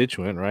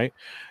constituent, right?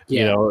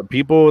 Yeah.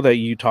 People that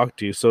you talk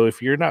to. So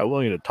if you're not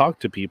willing to talk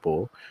to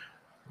people,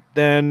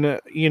 then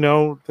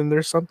then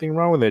there's something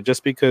wrong with it.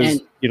 Just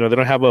because they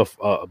don't have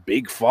a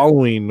big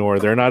following or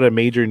they're not a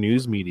major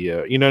news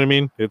media, you know what I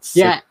mean? And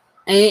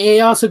it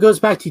also goes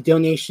back to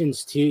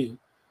donations too.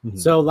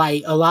 So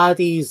like a lot of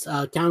these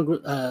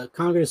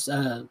Congress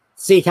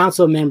city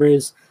council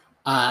members,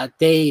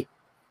 they're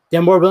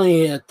more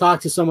willing to talk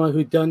to someone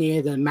who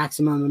donated the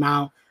maximum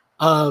amount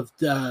of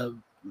the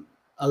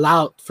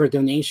allowed for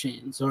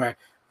donations, or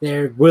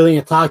they're willing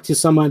to talk to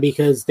someone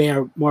because they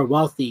are more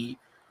wealthy.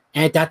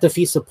 And that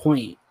defeats the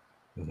point.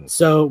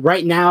 So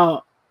right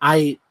now,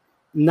 I'm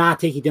not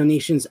taking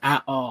donations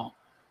at all.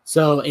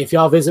 So if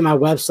y'all visit my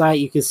website,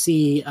 you can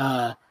see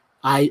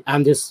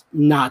I'm just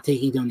not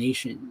taking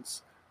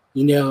donations.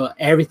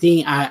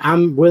 Everything,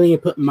 I'm willing to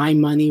put my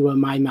money where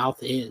my mouth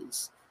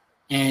is.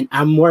 And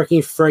I'm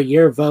working for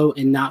your vote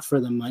and not for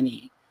the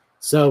money.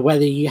 So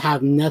whether you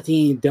have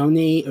nothing to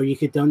donate or you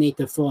could donate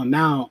the full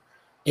amount,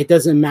 it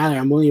doesn't matter.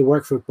 I'm willing to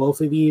work for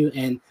both of you.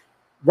 And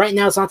right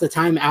now, it's not the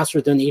time to ask for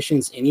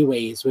donations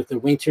anyways, with the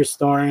winter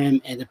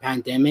storm and the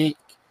pandemic.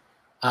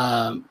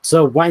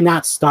 So why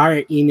not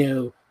start,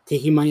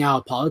 taking money out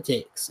of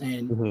politics?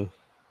 And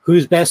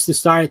who's best to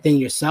start than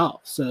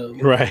yourself? So,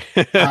 right.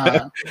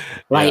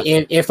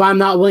 If I'm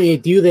not willing to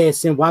do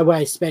this, then why would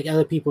I expect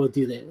other people to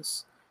do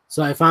this?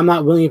 So if I'm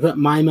not willing to put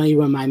my money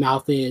where my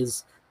mouth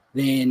is,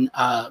 then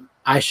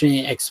I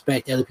shouldn't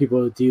expect other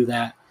people to do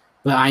that.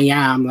 But I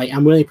am.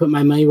 I'm willing to put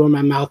my money where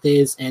my mouth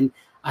is, and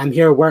I'm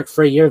here to work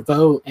for your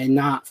vote and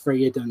not for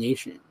your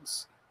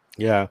donations.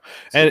 Yeah.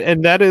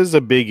 And that is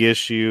a big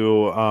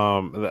issue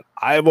that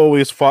I've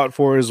always fought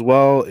for as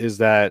well, is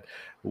that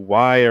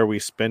why are we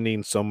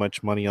spending so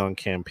much money on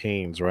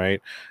campaigns,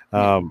 right?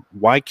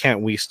 Why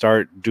can't we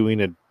start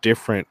doing a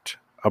different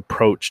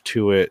approach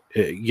to it?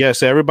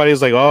 Yes,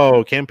 everybody's like,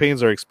 oh,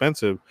 campaigns are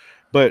expensive,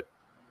 but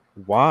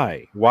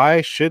why?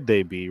 Why should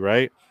they be,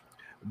 right?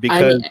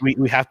 Because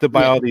we have to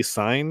buy all these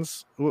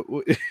signs.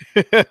 Like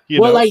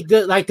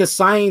the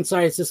signs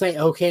are, it's just like,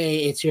 okay,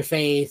 it's your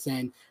face,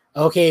 and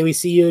okay, we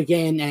see you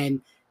again,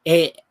 and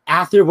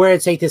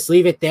afterwards, like, just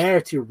leave it there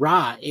to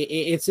rot.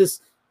 It's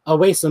just a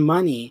waste of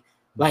money.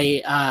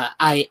 Like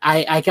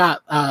I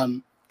got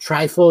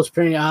trifles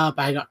printed up,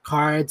 I got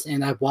cards,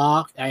 and I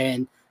walk,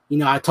 and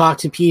I talk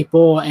to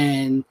people,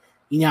 and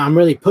I'm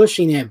really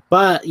pushing it.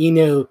 But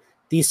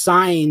these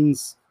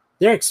signs,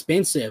 they're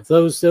expensive.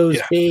 Those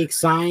big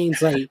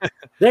signs, like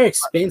they're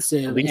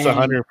expensive. At least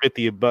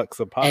 $150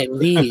 a pop. At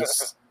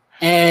least.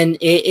 And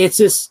it's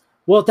just,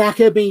 well, that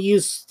could have been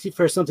used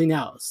for something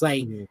else.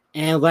 Like,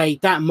 and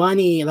like that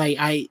money, like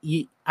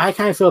I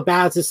kind of feel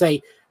bad to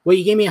say, well,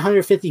 you gave me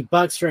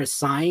 $150 for a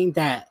sign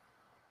that,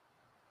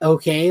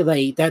 okay,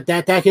 like that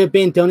could have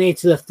been donated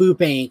to the food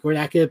bank, or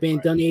that could have been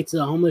donated to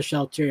the homeless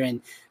shelter,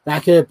 and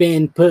that could have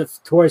been put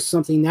towards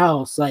something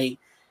else. Like,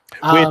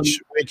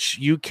 which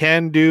you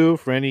can do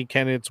for any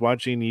candidates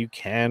watching. You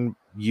can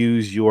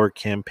use your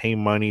campaign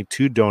money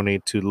to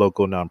donate to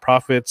local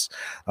nonprofits,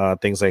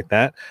 things like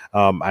that.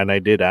 And I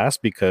did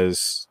ask,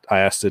 because I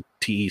asked the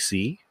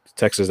TEC,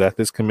 Texas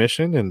Ethics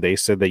Commission, and they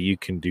said that you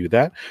can do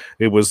that.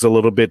 It was a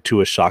little bit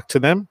to a shock to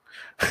them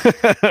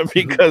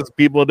because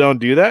people don't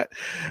do that.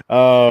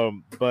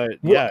 But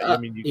yeah, I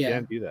mean, you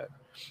can do that.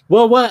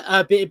 Well, what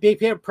a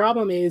big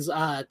problem is,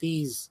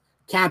 these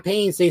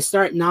campaigns, they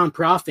start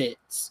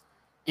nonprofits,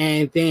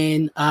 and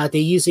then they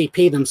usually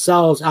pay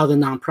themselves out of the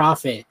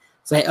nonprofit.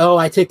 It's like, oh,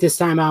 I took this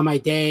time out of my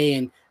day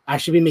and I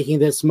should be making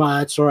this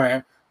much,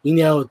 or, you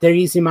know, they're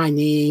using my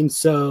name,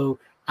 so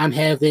I'm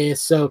have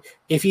this. So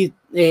if you,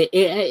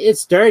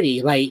 it's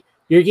dirty. Like,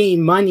 you're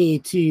getting money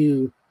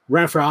to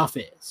run for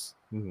office.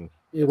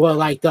 Well,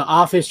 like the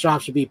office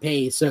job should be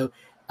paid. So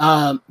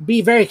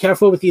be very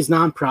careful with these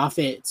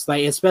nonprofits,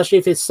 like, especially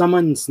if it's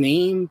someone's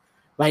name.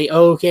 Like,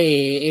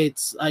 okay,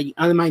 it's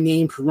under my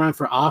name to run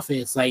for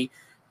office. Like,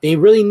 they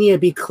really need to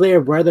be clear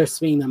where they're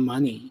spending the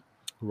money.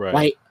 Right.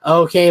 Like,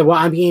 okay, well,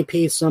 I'm getting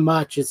paid so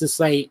much. It's just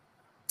like,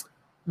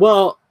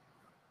 well,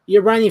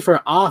 you're running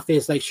for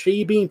office. Like, should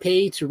you be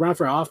paid to run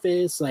for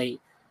office? Like,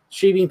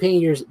 should you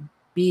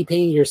be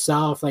paying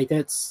yourself? Like,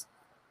 that's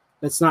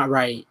not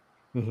right.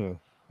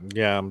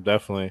 Yeah,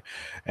 definitely.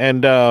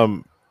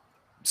 And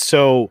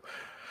so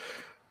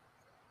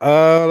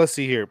let's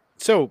see here.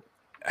 So,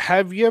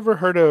 have you ever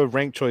heard of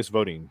ranked choice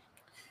voting?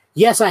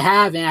 Yes, I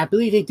have, and I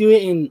believe they do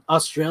it in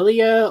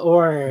Australia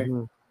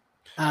or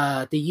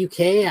the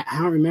UK. I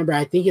don't remember.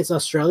 I think it's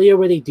Australia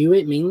where they do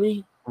it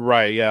mainly.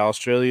 Right. Yeah,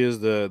 Australia is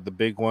the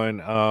big one.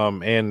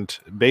 And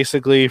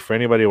basically, for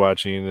anybody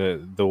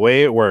watching, the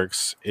way it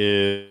works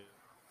is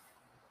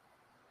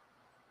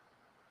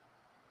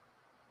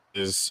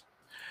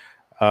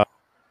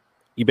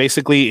you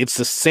basically, it's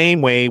the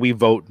same way we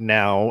vote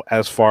now,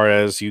 as far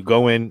as you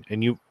go in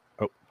and you,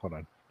 oh, hold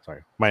on,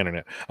 sorry, my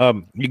internet.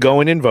 You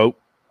go in and vote,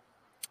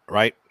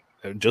 right?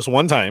 Just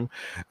one time.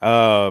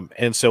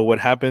 And so what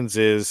happens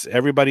is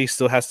everybody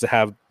still has to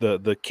have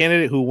the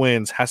candidate who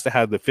wins has to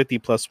have the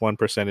 50+1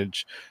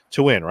 percentage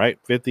to win, right?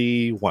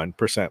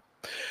 51%.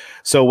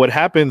 So what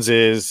happens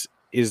is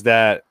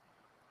that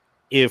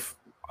if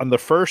on the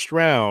first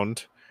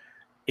round,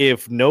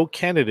 if no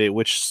candidate,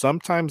 which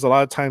sometimes, a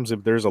lot of times,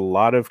 if there's a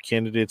lot of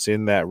candidates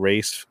in that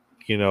race,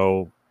 you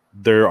know,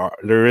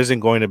 there isn't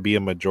going to be a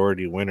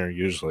majority winner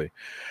usually.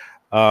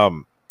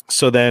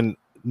 So then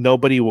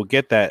nobody will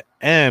get that.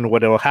 And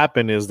what will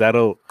happen is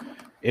that'll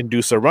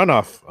induce a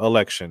runoff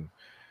election.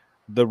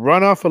 The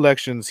runoff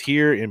elections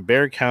here in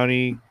Bexar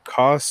County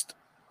cost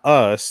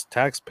us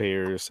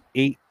taxpayers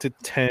 $8 to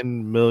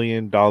 $10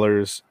 million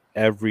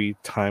every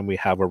time we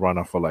have a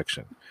runoff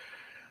election.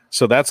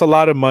 So that's a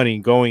lot of money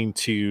going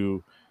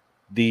to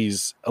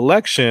these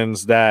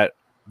elections that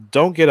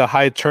don't get a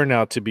high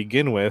turnout to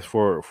begin with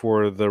for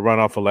the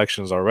runoff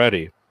elections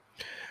already.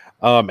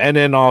 And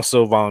then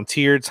also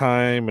volunteer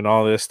time and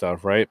all this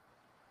stuff, right?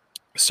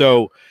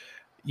 So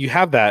you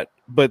have that.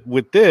 But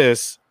with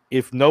this,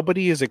 if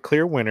nobody is a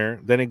clear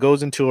winner, then it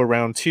goes into a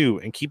round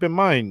 2. And keep in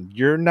mind,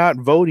 you're not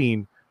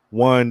voting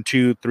 1,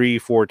 2, 3,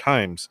 4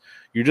 times.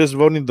 You're just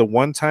voting the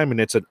one time, and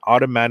it's an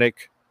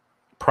automatic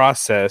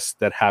process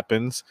that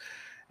happens.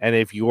 And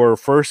if your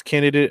first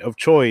candidate of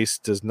choice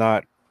does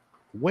not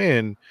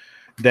win,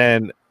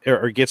 then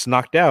or gets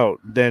knocked out,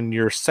 then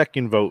your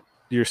second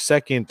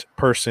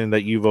person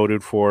that you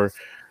voted for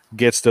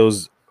gets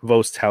those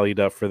votes tallied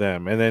up for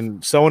them, and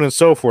then so on and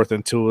so forth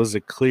until it was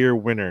a clear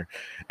winner.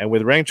 And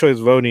with ranked choice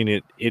voting,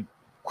 it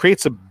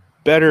creates a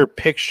better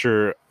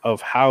picture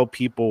of how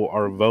people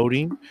are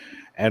voting,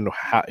 and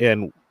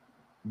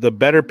the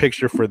better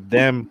picture for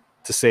them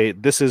to say,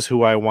 this is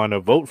who I want to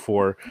vote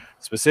for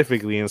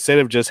specifically, instead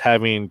of just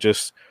having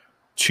just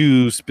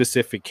 2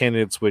 specific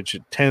candidates, which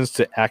it tends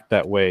to act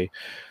that way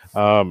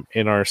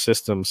in our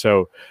system.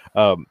 So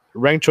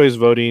ranked choice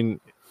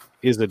voting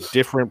is a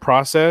different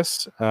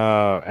process,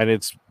 and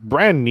it's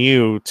brand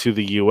new to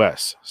the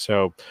US.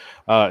 So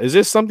is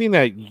this something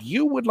that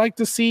you would like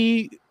to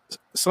see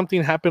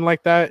something happen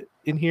like that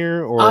in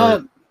here?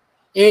 Or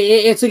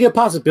it's a good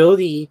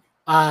possibility.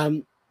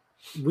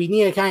 We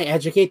need to kind of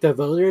educate the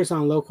voters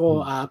on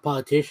local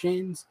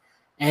politicians,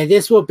 and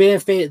this will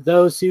benefit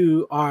those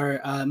who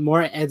are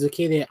more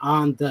educated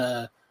on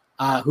the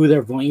who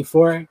they're voting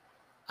for.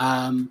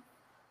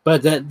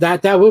 But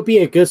that would be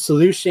a good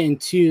solution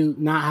to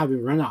not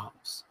having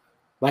runoffs.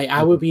 Like,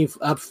 I would be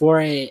up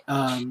for it,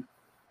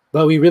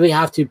 but we really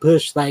have to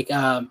push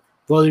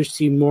voters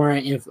to more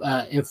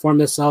inform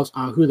themselves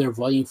on who they're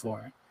voting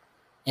for.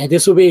 And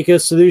this will be a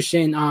good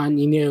solution on,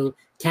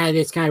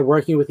 candidates kind of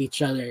working with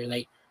each other.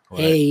 Like,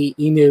 hey,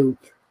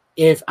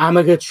 if I'm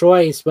a good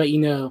choice, but,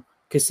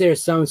 consider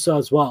so-and-so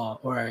as well.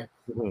 Or,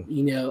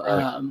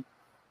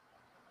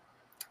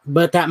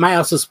 but that might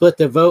also split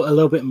the vote a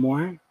little bit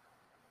more.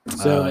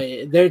 So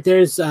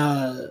there's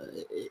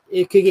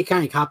it could get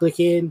kind of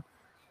complicated,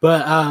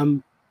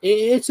 but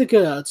it's a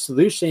good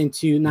solution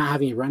to not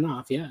having a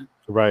runoff. Yeah.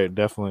 Right,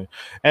 definitely.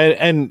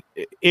 And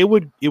it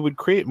would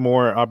create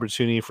more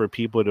opportunity for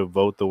people to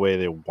vote the way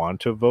they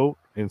want to vote,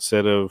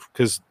 instead of,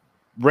 because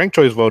ranked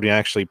choice voting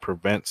actually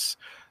prevents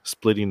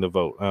splitting the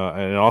vote,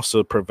 and it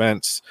also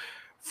prevents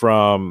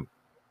from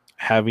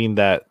having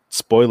that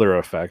spoiler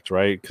effect,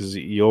 right? Because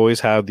you always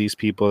have these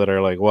people that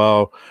are like,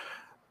 well,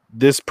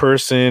 this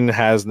person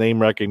has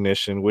name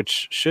recognition,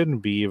 which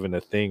shouldn't be even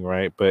a thing,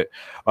 right? But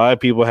a lot of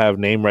people have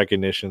name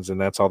recognitions, and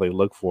that's all they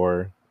look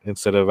for,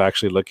 instead of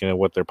actually looking at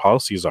what their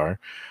policies are.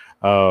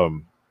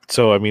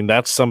 So I mean,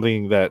 that's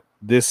something that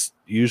this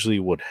usually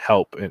would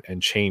help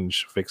and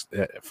change, fix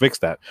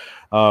that.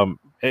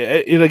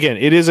 Again,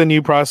 it is a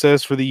new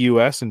process for the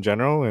U.S. in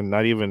general, and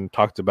not even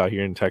talked about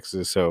here in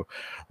Texas. So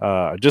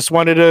just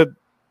wanted to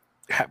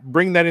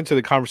bring that into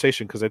the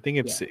conversation, because I think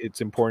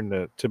it's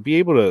important to be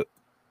able to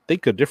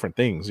think of different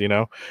things,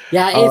 Yeah,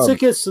 it's a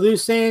good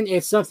solution.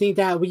 It's something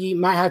that we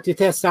might have to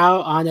test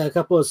out on a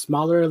couple of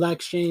smaller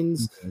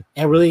elections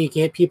and really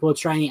get people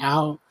trying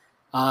out.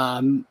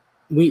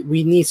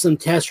 We need some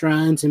test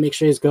runs and make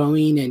sure it's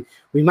going, and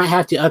we might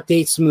have to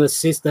update some of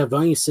the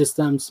voting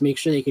systems to make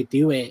sure they could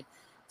do it.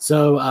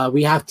 So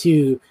we have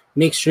to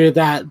make sure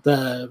that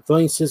the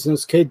voting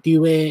systems could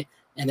do it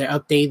and they're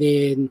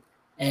updated.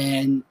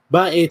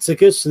 But it's a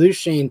good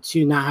solution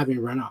to not having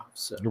runoffs.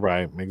 So.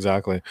 Right,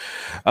 exactly.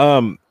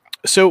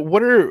 So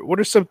what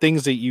are some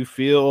things that you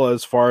feel,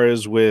 as far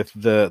as with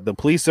the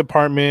police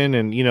department,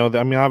 and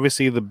I mean,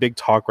 obviously the big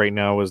talk right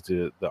now is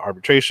the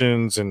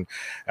arbitrations, and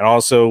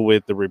also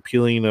with the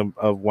repealing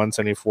of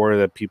 174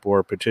 that people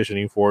are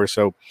petitioning for.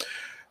 So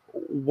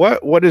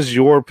what is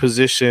your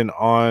position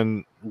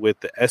on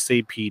with the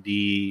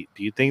SAPD?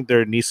 Do you think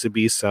there needs to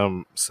be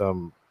some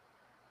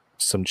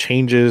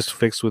changes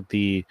fixed with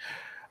the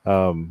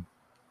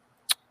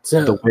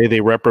way they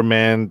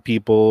reprimand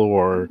people,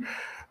 or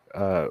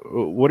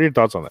what are your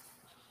thoughts on that?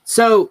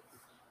 So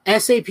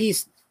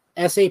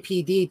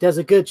SAPD does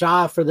a good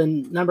job for the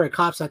number of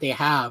cops that they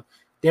have.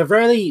 They're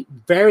very,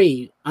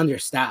 very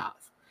understaffed.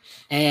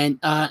 And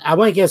I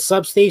want to get a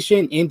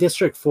substation in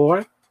District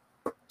 4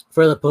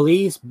 for the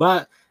police,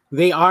 but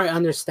they are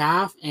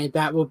understaffed, and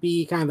that will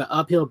be kind of an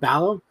uphill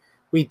battle.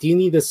 We do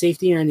need the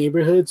safety in our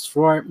neighborhoods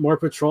for more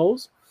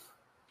patrols.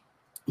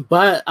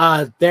 But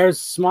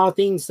there's small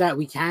things that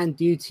we can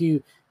do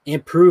to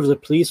improve the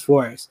police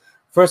force.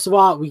 First of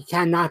all, we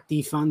cannot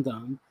defund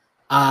them.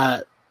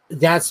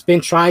 That's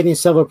been tried in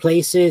several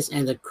places,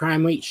 and the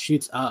crime rate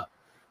shoots up.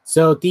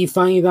 So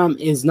defunding them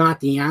is not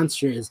the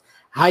answer.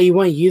 How you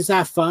want to use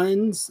that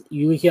funds,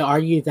 we can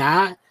argue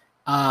that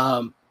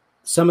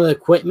some of the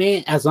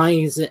equipment, as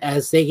long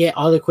as they get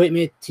all the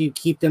equipment to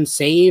keep them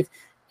safe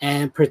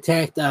and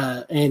protect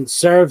and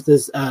serve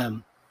this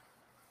and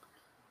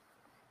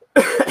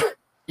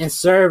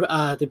serve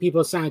the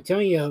people of San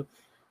Antonio,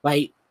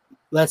 like,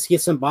 let's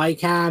get some body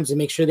cams and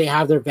make sure they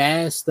have their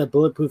vests, the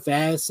bulletproof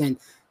vests, and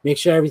make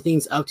sure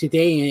everything's up to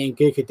date and in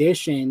good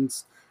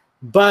conditions.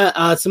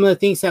 But some of the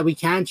things that we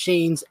can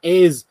change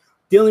is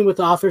dealing with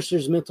the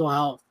officers' mental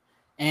health.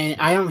 And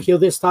I don't hear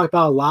this talked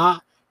about a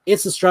lot.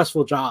 It's a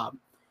stressful job.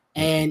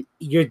 And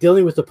you're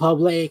dealing with the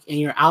public, and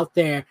you're out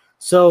there.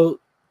 So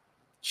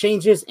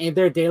changes in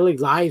their daily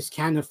lives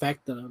can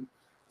affect them.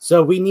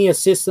 So we need a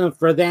system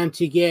for them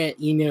to get,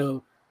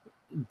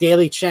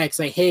 daily checks,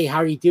 like, hey, how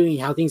are you doing?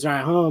 How things are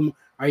at home?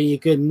 Are you in a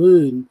good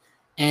mood?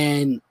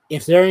 And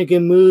if they're in a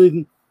good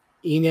mood,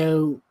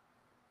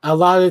 a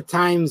lot of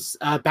times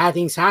bad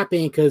things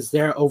happen because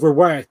they're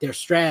overworked, they're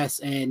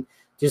stressed, and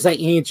just like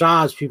any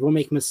jobs, people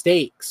make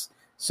mistakes.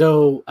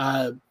 So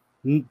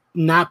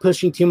not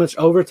pushing too much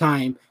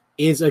overtime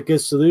is a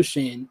good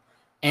solution,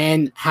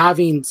 and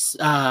having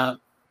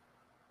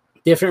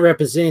different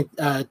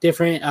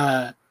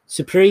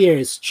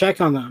superiors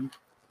check on them.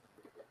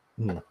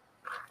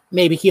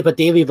 Maybe keep a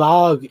daily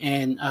log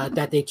and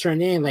that they turn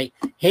in, like,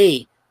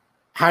 hey,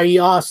 how are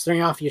you all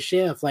starting off your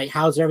shift? Like,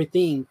 how's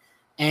everything?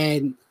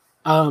 And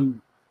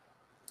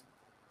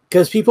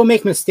because people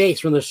make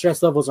mistakes when the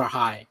stress levels are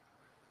high,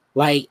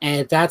 like,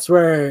 and that's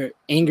where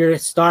anger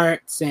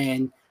starts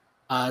and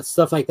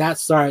stuff like that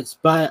starts.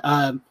 But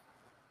I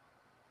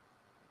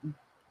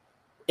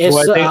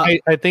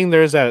think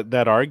there's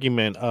that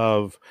argument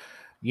of,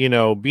 being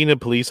a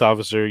police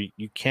officer,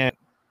 you can't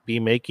be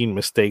making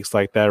mistakes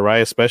like that, right?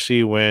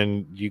 Especially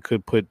when you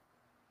could put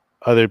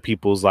other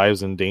people's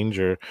lives in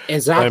danger.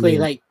 Exactly.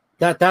 So, like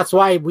that's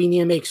why we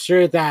need to make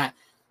sure that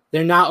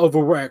they're not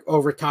overworked,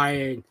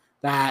 overtired,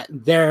 that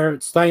they're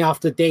starting off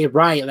the day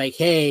right. Like,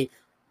 hey,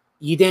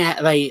 you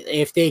didn't, like,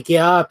 if they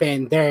get up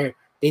and they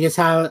just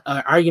have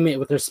an argument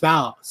with their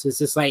spouse, it's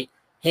just like,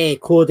 hey,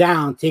 cool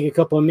down, take a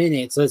couple of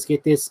minutes, let's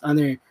get this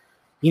under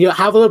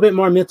have a little bit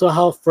more mental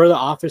health for the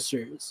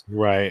officers.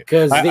 Right.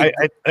 Because I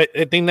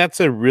think that's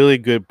a really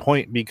good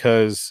point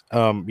because,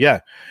 yeah,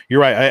 you're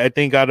right. I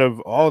think out of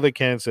all the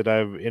candidates that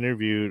I've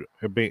interviewed,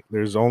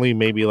 there's only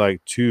maybe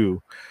like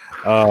 2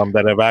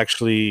 that have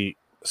actually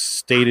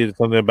stated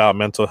something about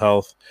mental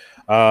health.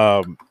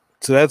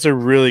 So that's a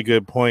really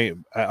good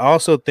point. I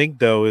also think,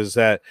 though, is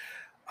that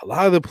a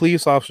lot of the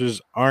police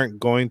officers aren't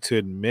going to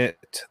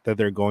admit that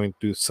they're going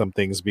through some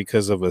things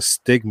because of a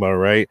stigma,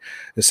 right?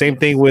 The same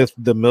thing with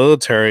the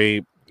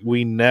military.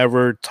 We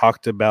never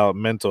talked about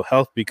mental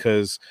health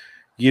because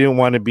you didn't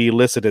want to be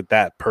listed at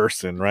that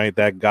person, right?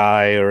 That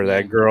guy or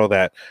that girl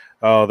that,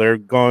 oh, they're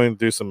going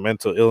through some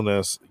mental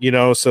illness,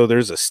 so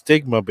there's a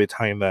stigma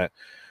behind that.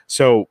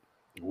 So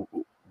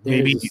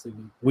maybe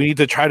we need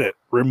to try to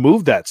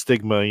remove that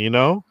stigma,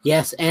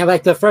 Yes, and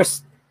like the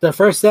first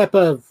step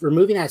of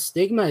removing that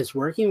stigma is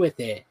working with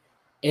it.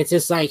 It's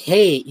just like,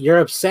 hey, you're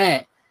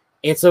upset.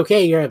 It's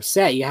okay, you're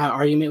upset. You have an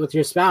argument with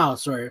your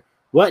spouse or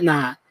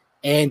whatnot,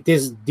 and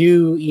just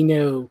do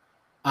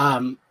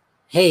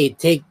hey,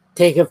 take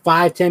a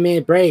 5-10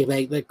 minute break,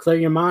 like clear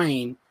your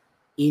mind.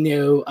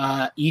 You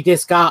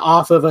just got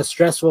off of a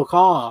stressful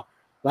call.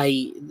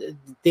 Like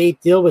they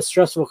deal with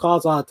stressful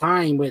calls all the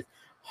time with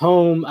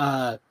home.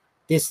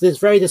 This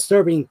very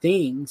disturbing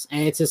things,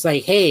 and it's just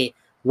like, hey,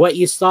 what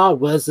you saw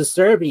was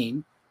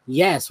disturbing.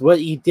 Yes,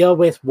 what you deal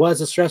with was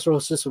a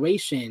stressful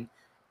situation.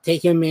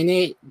 Take a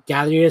minute,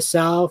 gather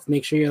yourself,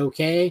 make sure you're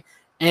okay.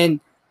 And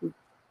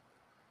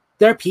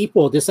they're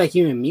people just like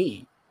you and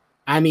me.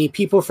 I mean,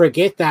 people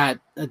forget that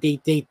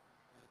they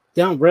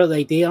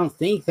don't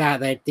think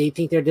that they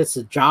think they're just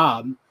a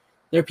job.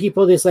 They're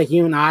people just like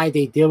you and I.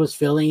 They deal with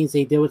feelings,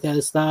 they deal with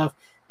other stuff,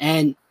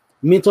 and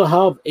mental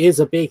health is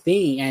a big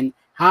thing. And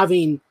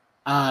having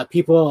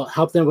people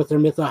help them with their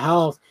mental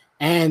health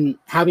and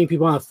having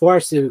people on the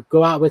force to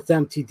go out with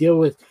them to deal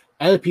with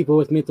other people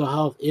with mental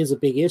health is a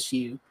big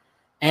issue.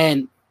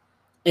 And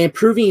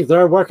improving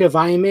their work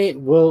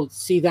environment, we'll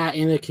see that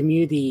in the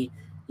community.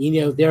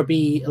 They'll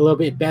be a little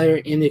bit better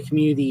in the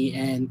community.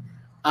 And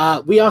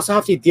we also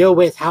have to deal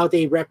with how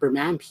they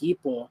reprimand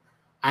people.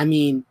 I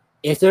mean,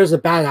 if there's a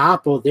bad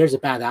apple, there's a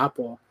bad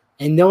apple.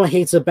 And no one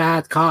hates a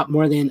bad cop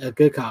more than a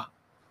good cop.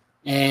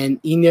 And,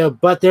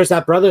 but there's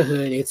that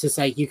brotherhood. It's just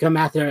like you come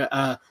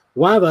after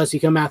one of us, you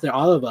come after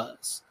all of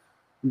us.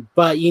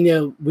 But,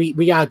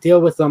 we got to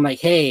deal with them like,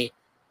 hey,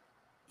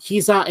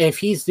 if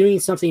he's doing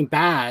something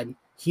bad,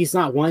 he's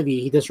not one of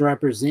you. He doesn't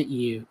represent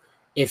you.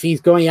 If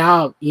he's going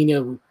out,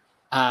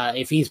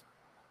 if he's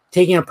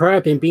taking a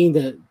perp and being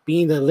the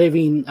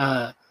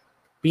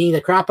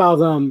crap out of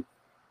them,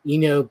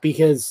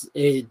 because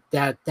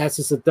that's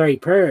just a dirty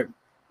perp,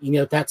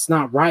 that's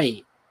not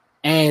right.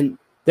 And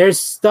there's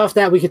stuff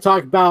that we could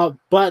talk about,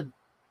 but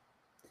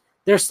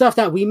there's stuff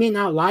that we may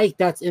not like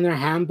that's in their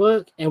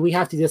handbook, and we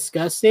have to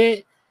discuss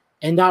it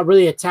and not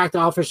really attack the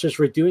officers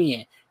for doing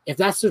it. If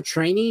that's their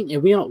training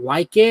and we don't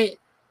like it,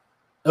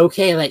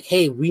 okay, like,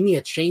 hey, we need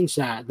to change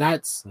that.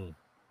 That's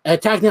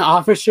attacking the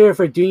officer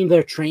for doing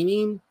their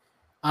training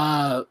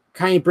kind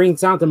of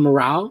brings down the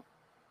morale.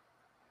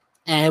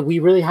 And we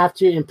really have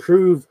to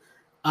improve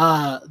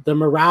the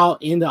morale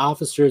in the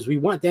officers. We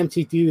want them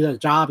to do their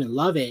job and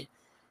love it.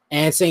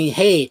 And saying,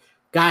 hey,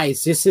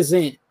 guys,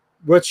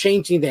 we're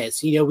changing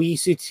this. We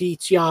used to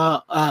teach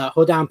y'all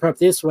hold down prep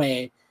this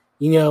way.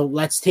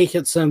 Let's take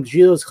some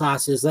drills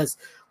classes.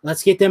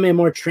 Let's get them in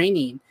more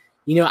training.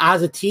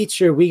 As a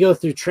teacher, we go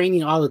through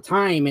training all the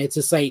time. And it's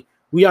just like,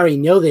 we already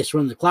know this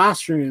from the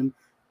classroom,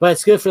 but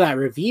it's good for that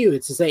review.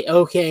 It's to say,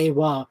 okay,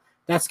 well,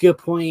 that's a good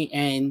point.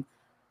 And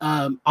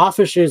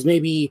officers,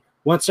 maybe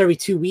once every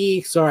 2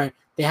 weeks, or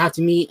they have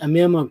to meet a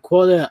minimum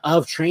quota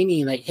of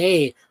training. Like,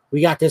 hey,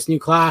 we got this new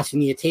class, you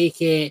need to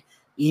take it.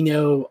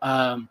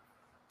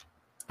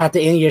 At the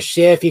end of your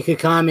shift, you could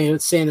come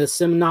and sit in a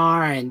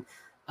seminar and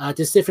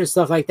just different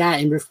stuff like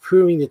that, and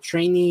improving the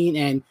training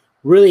and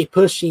really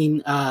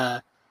pushing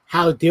how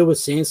to deal with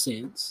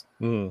citizens.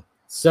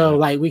 So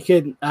like we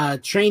could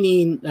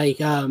training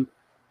like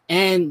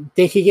and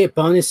they could get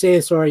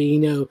bonuses or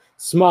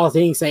small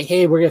things like,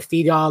 hey, we're gonna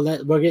feed y'all,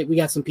 we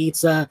got some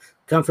pizza,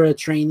 come for a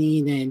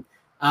training, and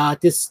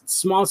this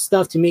small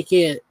stuff to make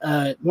it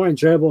more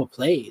enjoyable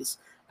plays.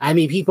 I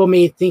mean, people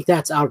may think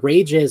that's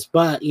outrageous,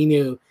 but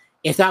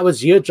if that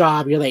was your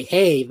job, you're like,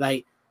 hey,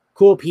 like,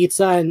 cool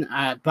pizza, and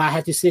but I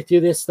have to sit through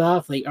this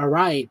stuff. Like, all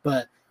right,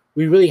 but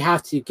we really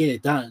have to get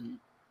it done.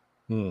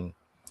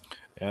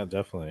 Yeah,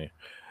 definitely.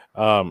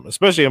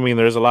 Especially, I mean,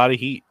 there's a lot of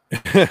heat,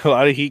 a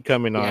lot of heat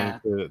coming on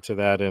to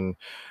that, and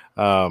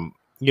I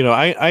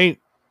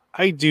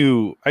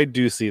do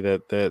see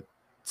that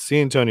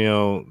San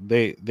Antonio,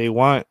 they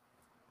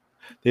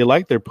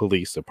like their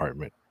police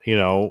department.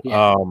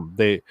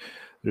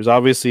 There's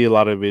obviously a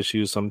lot of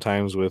issues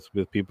sometimes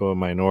with people in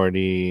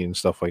minority and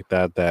stuff like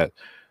that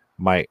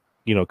might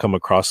come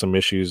across some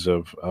issues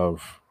of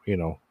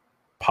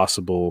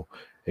possible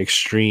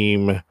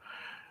extremism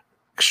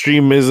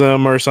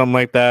or something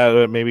like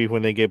that. Maybe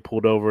when they get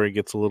pulled over, it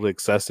gets a little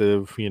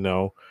excessive.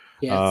 Yes.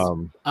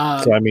 So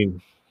I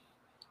mean,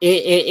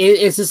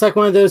 it's just like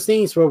one of those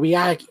things where we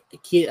gotta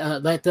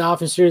let the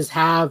officers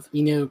have,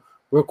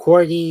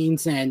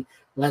 recordings, and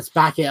let's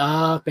back it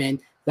up, and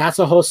that's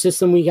a whole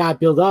system we gotta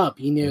build up,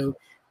 and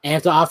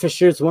if the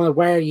officers want to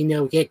wear,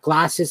 get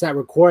glasses that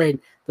record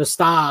the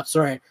stops,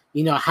 or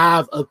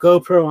have a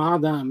GoPro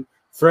on them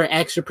for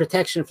extra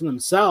protection for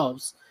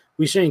themselves,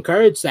 we should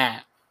encourage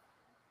that.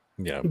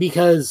 Yeah,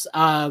 because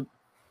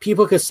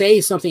people could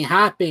say something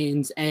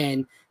happens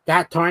and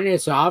that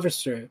tarnishes the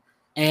officer,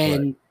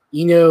 and right.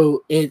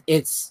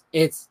 It's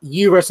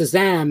you versus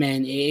them,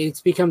 and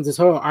it's become this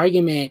whole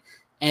argument,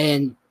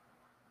 and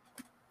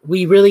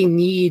we really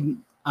need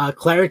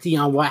clarity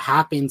on what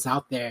happens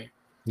out there.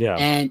 Yeah.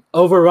 And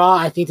overall,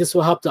 I think this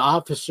will help the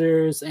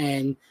officers,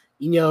 and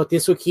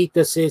this will keep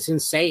the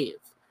citizens safe.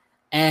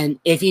 And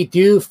if you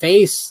do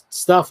face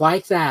stuff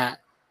like that,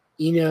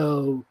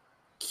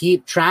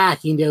 keep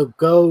track,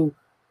 go,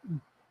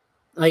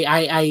 like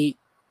I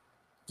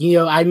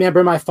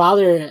remember my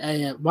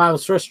father, while I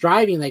was first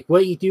driving, like,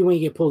 what you do when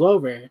you get pulled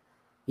over,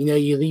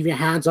 you leave your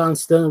hands on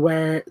steering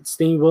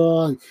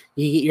wheel, and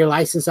you get your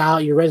license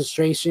out, your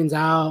registrations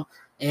out,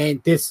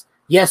 and this,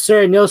 yes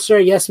sir, no sir,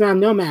 yes ma'am,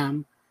 no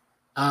ma'am.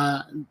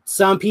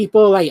 Some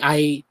people, like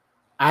I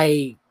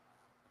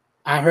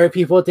heard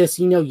people at this,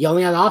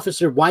 yelling at the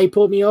officer, why you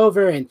pulled me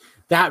over, and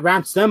that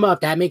ramps them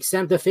up, that makes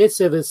them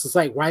defensive. It's just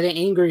like, why are they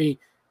angry?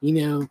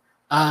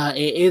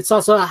 It's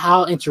also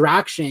how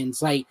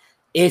interactions, like,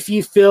 if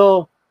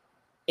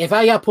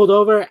I got pulled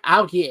over,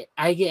 I get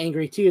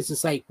angry too. It's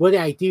just like, what did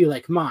I do?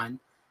 Like, come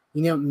on,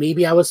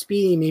 maybe I was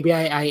speeding, maybe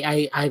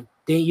I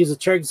didn't use a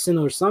turn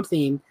signal or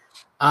something.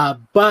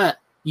 But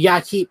you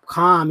gotta keep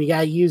calm. You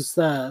gotta use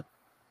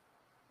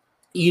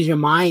your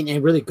mind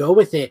and really go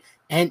with it.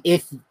 And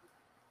if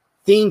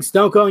things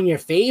don't go in your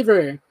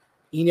favor,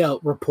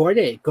 report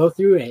it, go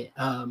through it.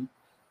 And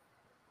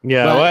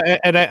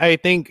I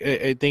think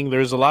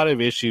there's a lot of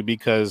issue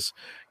because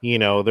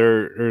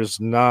there's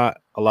not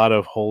a lot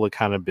of whole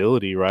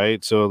accountability,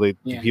 right? So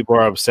people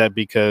are upset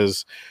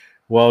because,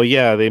 well,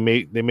 yeah, they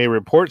may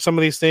report some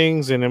of these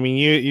things, and I mean,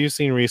 you've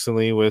seen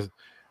recently with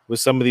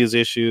some of these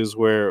issues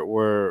where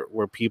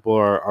people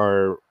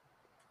are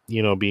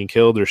being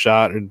killed or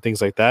shot and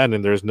things like that,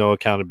 and there's no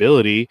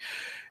accountability,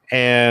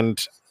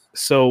 and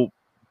so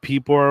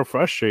people are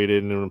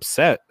frustrated and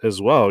upset as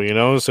well,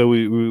 so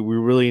we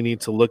really need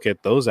to look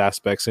at those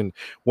aspects. And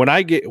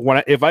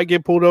if I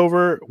get pulled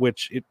over,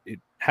 which it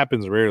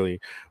happens rarely,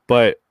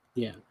 but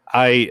yeah,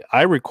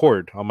 I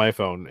record on my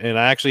phone, and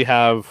I actually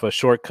have a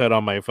shortcut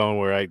on my phone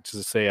where I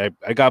just say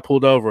I got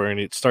pulled over, and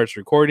it starts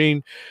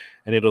recording,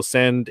 and it'll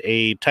send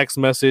a text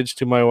message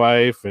to my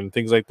wife and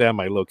things like that,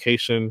 my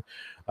location,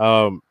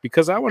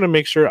 because I want to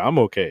make sure I'm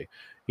okay.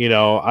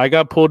 I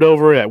got pulled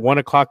over at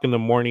 1:00 in the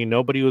morning.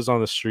 Nobody was on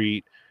the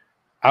street.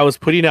 I was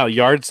putting out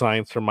yard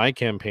signs for my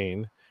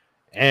campaign,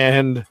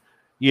 and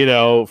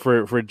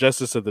for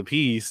justice of the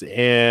peace,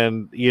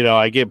 and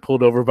I get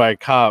pulled over by a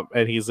cop,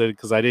 and he said,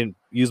 because I didn't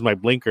use my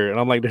blinker, and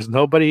I'm like, there's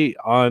nobody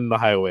on the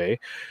highway.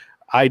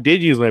 I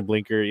did use my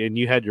blinker, and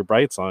you had your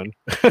brights on.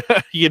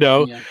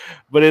 Yeah.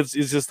 But it's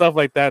just stuff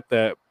like that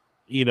I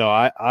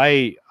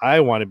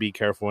want to be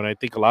careful, and I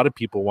think a lot of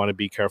people want to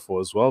be careful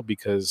as well,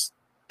 because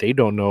they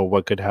don't know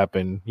what could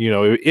happen.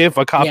 If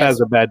a cop has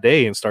a bad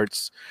day and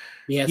starts.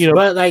 Yes,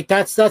 but like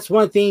that's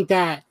one thing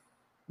that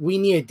we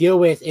need to deal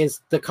with,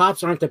 is the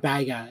cops aren't the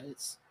bad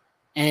guys,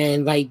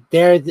 and like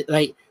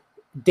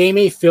they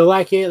may feel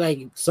like it,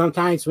 like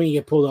sometimes when you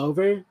get pulled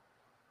over,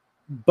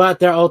 but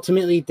they're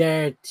ultimately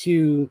there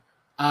to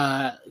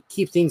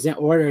keep things in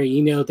order.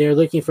 They're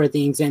looking for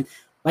things, and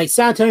like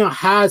San Antonio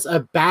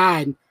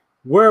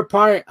we're a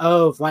part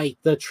of like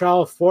the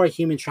trail for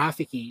human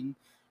trafficking,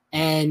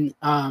 and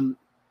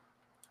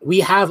we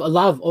have a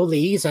lot of old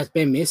ladies that's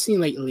been missing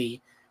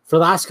lately. For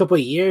the last couple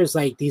of years,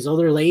 like these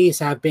older ladies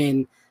have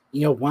been,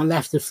 one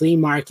left the flea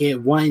market,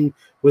 one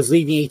was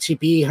leaving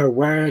HEB, her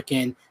work,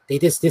 and they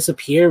just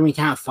disappear, and we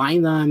can't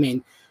find them.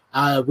 And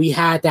we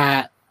had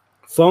that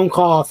phone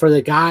call for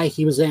the guy.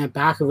 He was in the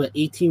back of an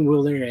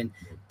 18-wheeler, and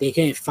they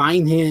couldn't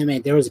find him,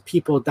 and there was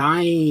people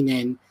dying,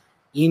 and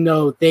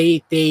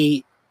they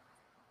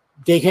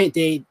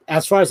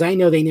as far as I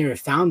know, they never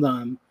found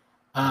them.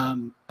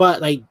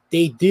 But like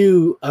they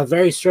do a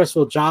very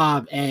stressful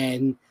job,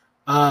 and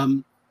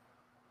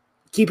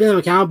keeping them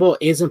accountable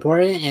is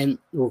important, and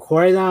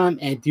record them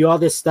and do all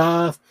this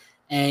stuff,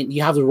 and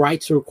you have the right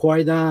to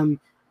record them.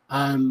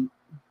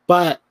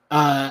 But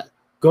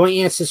going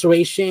in a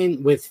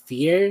situation with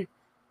fear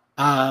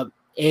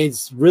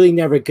is really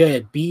never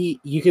good.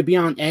 You could be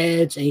on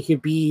edge, and you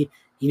could be,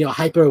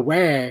 hyper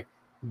aware,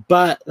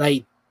 but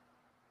like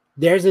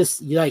there's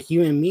this, like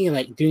you and me,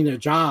 like doing their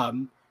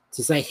job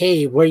to say,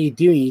 hey, what are you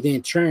doing? You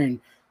didn't turn.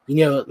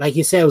 Like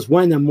you said, it was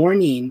 1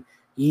 a.m.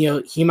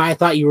 He might have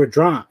thought you were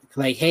drunk.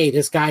 Like, hey,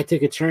 this guy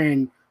took a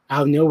turn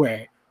out of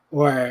nowhere,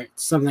 or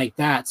something like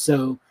that.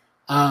 So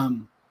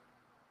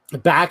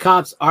bad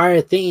cops are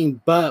a thing,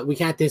 but we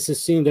can't just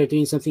assume they're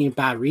doing something in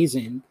bad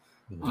reason.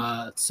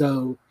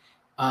 So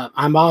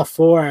I'm all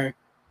for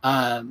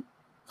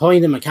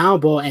holding them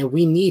accountable, and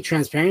we need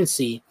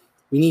transparency.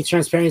 We need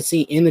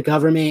transparency in the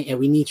government, and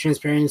we need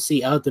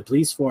transparency of the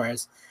police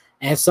force.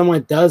 And if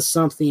someone does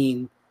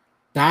something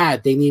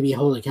bad, they need to be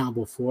held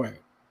accountable for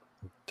it.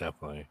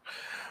 Definitely.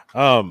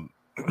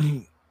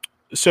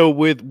 So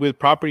with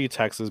property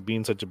taxes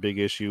being such a big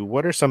issue,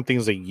 what are some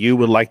things that you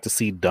would like to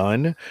see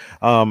done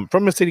from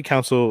a city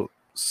council,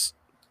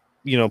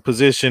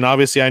 position?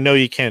 Obviously, I know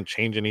you can't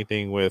change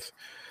anything with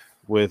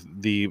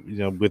the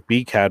with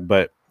BCAD,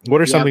 but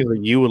what are some things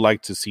that you would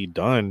like to see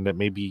done that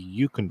maybe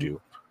you can do?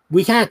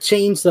 We can't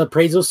change the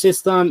appraisal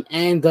system,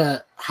 and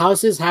the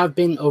houses have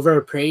been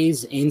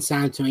overappraised in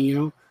San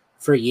Antonio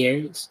for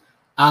years.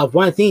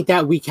 One thing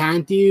that we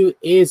can do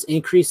is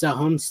increase the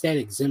homestead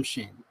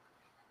exemption.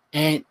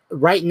 And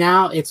right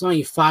now, it's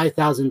only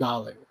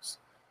 $5,000.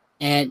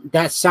 And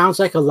that sounds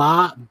like a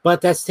lot,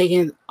 but that's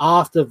taken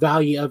off the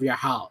value of your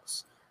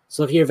house.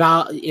 So if your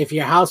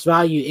house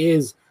value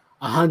is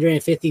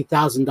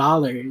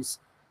 $150,000,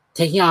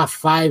 taking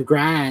off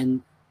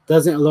 $5,000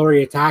 doesn't lower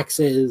your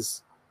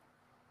taxes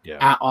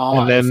at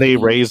all. And then they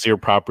raise your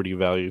property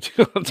value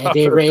too. And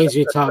they raise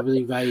your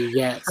property value,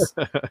 yes.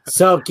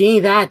 So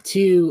getting that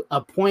to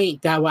a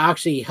point that will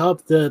actually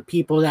help the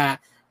people that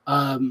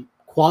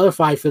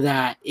qualify for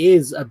that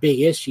is a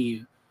big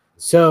issue.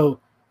 So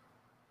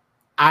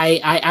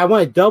I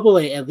want to double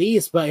it at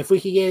least, but if we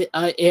could get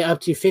it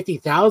up to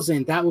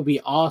 50,000, that would be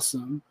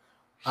awesome.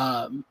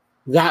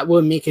 That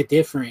would make a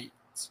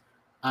difference.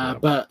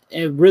 But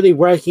really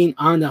working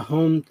on the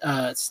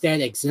homestead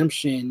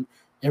exemption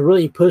and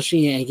really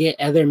pushing it and get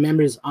other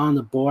members on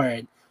the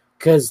board,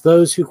 because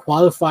those who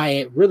qualify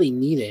it really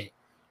need it.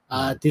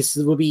 This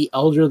will be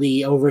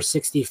elderly over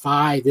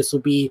 65. This will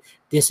be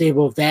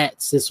disabled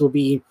vets. This will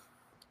be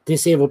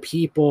disabled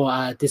people,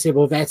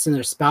 disabled vets and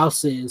their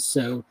spouses.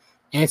 So,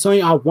 and it's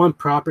only on one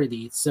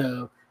property.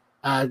 So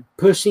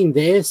pushing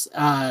this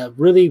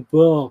really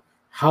will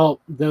help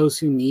those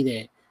who need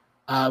it.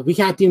 We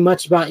can't do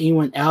much about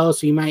anyone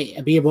else. We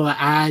might be able to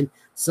add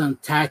some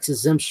tax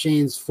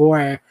exemptions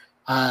for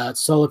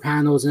solar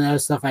panels and other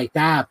stuff like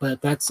that,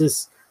 but that's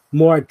just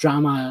more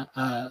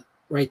drama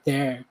right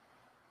there.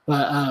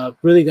 But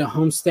really, the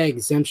homestead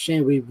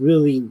exemption, we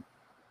really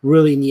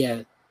need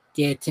to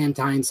get 10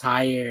 times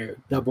higher,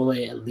 double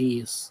it at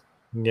least.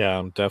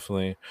 Yeah,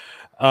 definitely.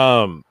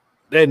 And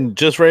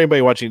just for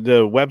anybody watching,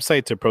 the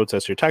website to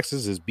protest your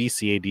taxes is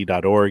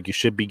bcad.org. You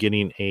should be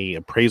getting a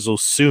appraisal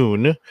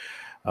soon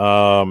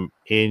in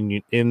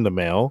the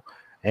mail.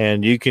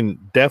 And you can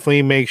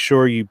definitely make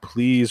sure you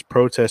please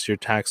protest your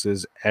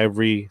taxes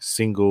every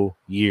single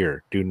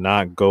year. Do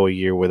not go a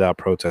year without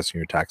protesting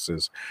your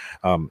taxes.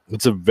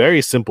 It's a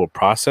very simple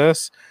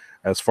process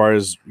as far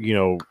as,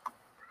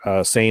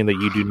 saying that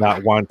you do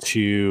not want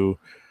to,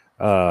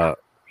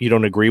 you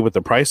don't agree with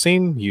the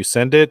pricing. You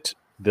send it,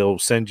 they'll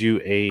send you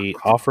a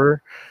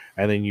offer,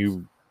 and then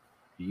you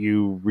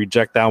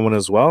reject that one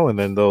as well, and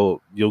then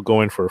you'll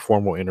go in for a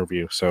formal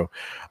interview. So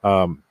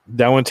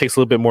that one takes a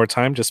little bit more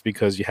time just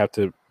because you have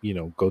to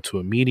go to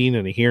a meeting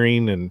and a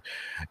hearing, and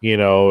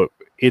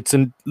it's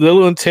a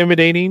little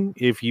intimidating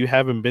if you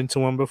haven't been to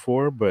one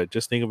before, but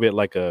just think of it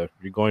like you're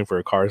going for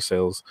a car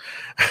sales.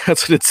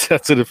 that's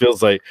what it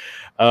feels like.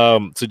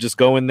 So just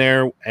go in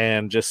there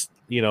and just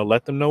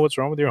let them know what's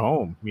wrong with your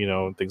home,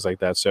 and things like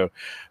that. So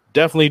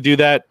definitely do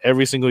that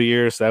every single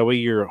year, so that way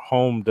your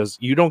home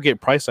you don't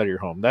get priced out of your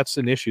home. That's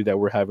an issue that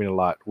we're having a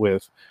lot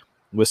with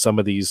some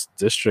of these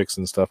districts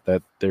and stuff,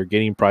 that they're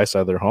getting priced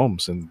out of their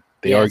homes, and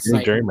they are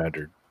getting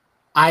gerrymandered.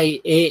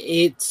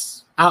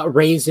 It's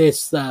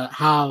outrageous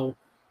how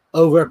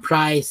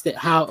overpriced,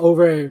 how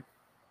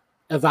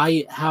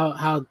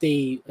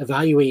they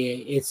evaluate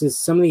it. It's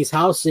just some of these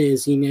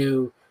houses,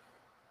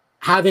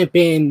 haven't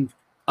been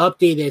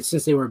updated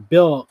since they were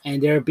built,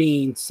 and they're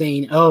being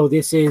saying, oh,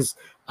 this is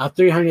a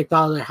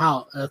 $300,000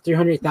 house, a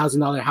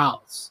 $300,000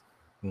 house.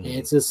 And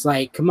it's just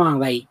like, come on,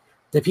 like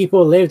the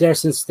people live there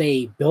since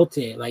they built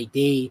it. Like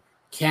they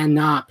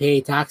cannot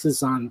pay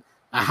taxes on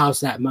a house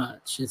that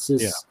much. It's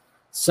just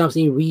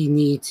something we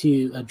need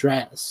to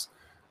address.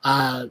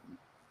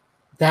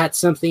 That's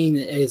something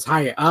that is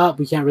higher up.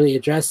 We can't really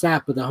address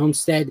that, but the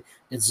homestead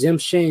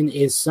exemption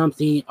is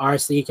something our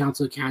city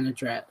council can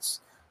address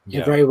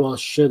and very well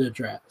should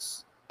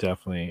address.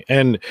 Definitely.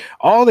 And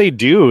all they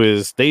do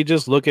is they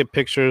just look at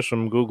pictures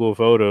from Google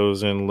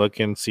Photos and look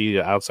and see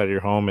outside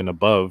your home and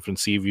above and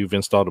see if you've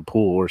installed a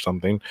pool or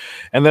something.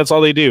 And that's all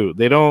they do.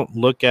 They don't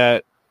look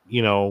at,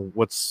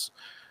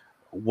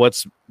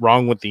 what's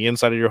wrong with the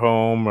inside of your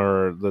home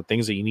or the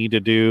things that you need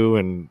to do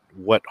and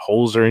what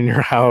holes are in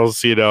your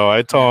house.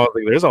 I told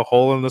there's a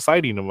hole in the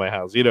siding of my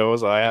house,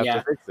 so I have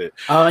to fix it.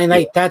 Oh,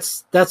 and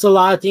that's a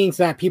lot of things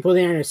that people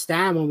didn't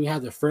understand when we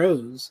had the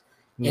froze.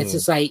 It's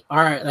just like, all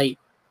right, like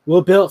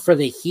we're built for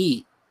the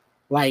heat.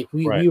 Like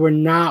we were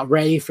not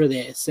ready for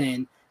this.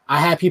 And I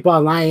had people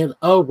online,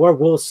 wear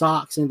wool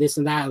socks and this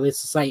and that.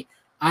 It's just like,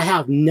 I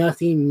have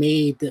nothing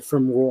made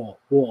from wool.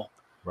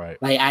 Right.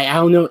 Like I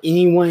don't know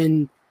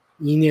anyone,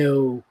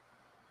 in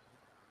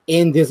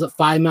this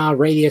 5 mile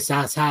radius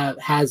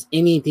has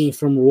anything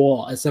from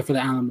wool except for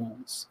the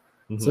animals.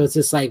 So it's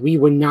just like we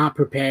were not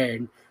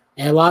prepared.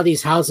 And a lot of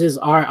these houses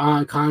are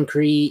on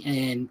concrete,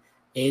 and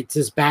it's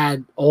just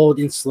bad old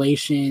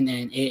insulation,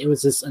 and it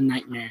was just a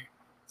nightmare.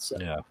 So.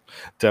 Yeah,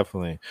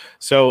 definitely.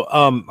 So,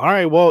 all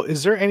right. Well,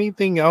 is there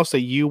anything else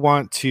that you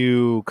want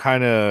to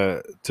kind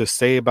of to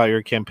say about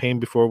your campaign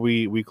before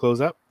we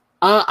close up?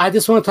 I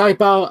just want to talk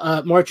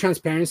about more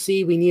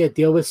transparency. We need to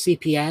deal with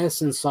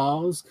CPS and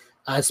SALs,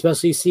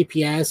 especially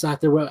CPS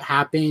after what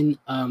happened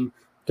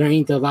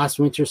during the last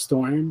winter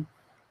storm.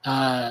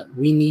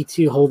 We need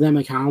to hold them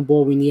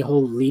accountable. We need to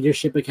hold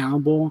leadership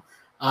accountable.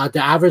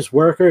 The average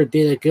worker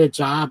did a good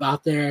job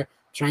out there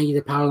trying to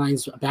get the power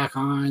lines back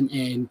on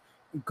and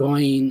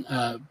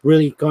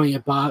really going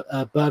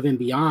above and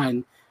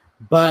beyond.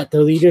 But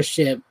the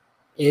leadership,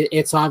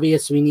 it's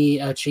obvious we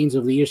need a change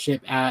of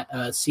leadership at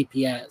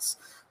CPS.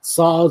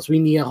 SALs, we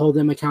need to hold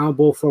them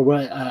accountable for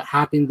what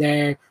happened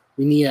there.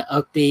 We need to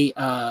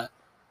update,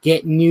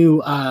 get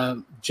new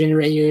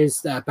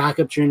generators,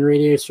 backup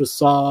generators for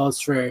SALs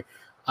for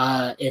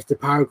if the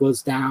power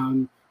goes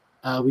down.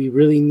 We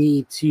really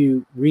need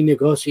to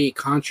renegotiate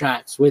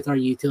contracts with our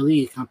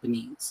utility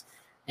companies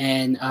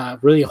and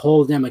really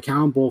hold them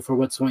accountable for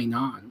what's going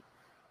on.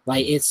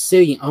 Like, it's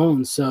city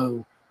owned,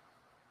 so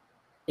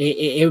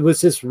it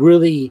was just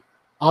really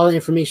all the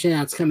information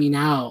that's coming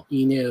out.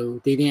 You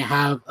know, they didn't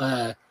have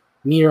a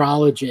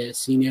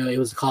meteorologist. You know, it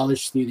was a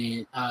college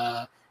student.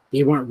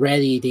 They weren't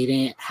ready. They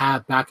didn't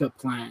have backup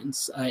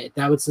plans.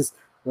 That was just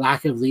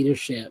lack of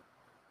leadership.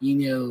 You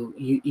know,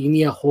 you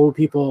need to hold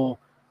people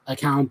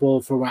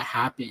accountable for what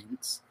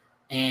happens.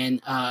 And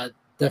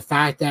the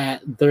fact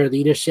that their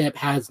leadership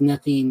has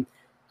nothing,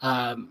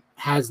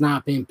 has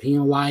not been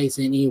penalized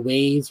in any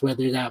ways,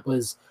 whether that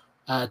was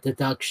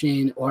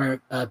deduction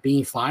or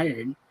being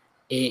fired,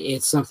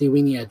 it's something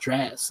we need to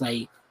address.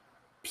 Like,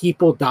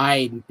 people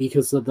died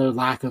because of their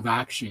lack of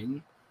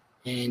action.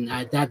 And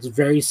that's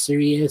very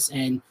serious.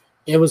 And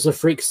it was a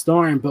freak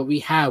storm, but we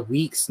had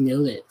weeks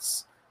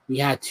notice. We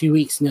had 2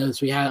 weeks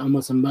notice. We had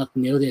almost a month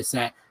notice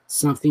that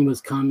something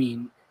was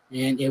coming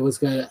and it was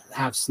going to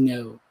have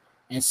snow.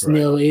 And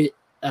snow,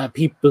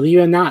 people, believe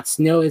it or not,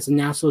 snow is a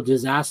natural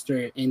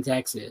disaster in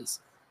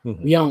Texas.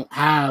 Mm-hmm. We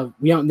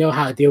don't know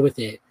how to deal with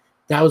it.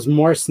 That was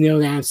more snow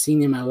than I've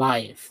seen in my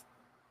life.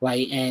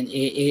 Like, and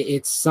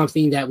it's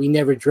something that we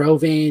never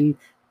drove in.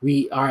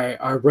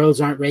 Our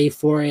roads aren't ready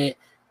for it.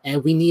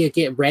 And we need to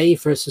get ready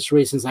for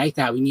situations like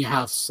that. We need to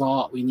have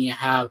salt. We need to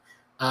have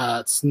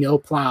snow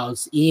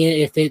plows.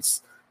 Even if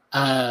it's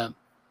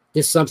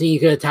just something you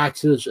could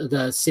attach to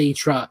the city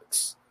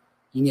trucks.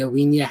 You know,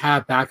 we need to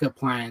have backup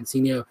plans.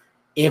 You know,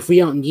 if we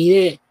don't need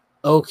it,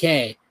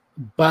 okay.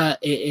 But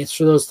it's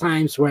for those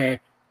times where,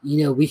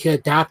 you know, we could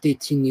adapt it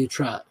to new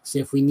trucks.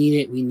 If we need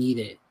it, we need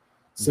it.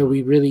 So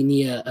we really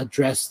need to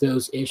address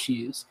those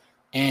issues.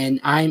 And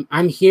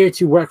I'm here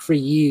to work for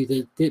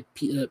you, the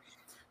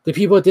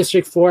people of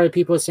District 4, the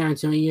people of San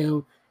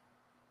Antonio.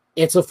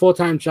 It's a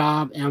full-time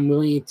job, and I'm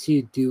willing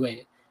to do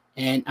it.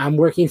 And I'm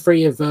working for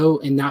your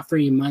vote and not for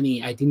your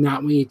money. I do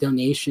not want your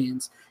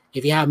donations.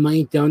 If you have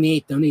money,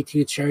 donate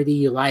to a charity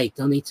you like.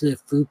 Donate to the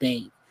food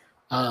bank.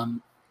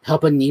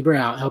 Help a neighbor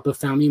out. Help a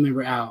family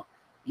member out.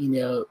 You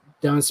know,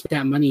 don't expect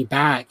that money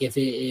back if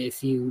you're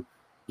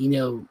willing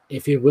to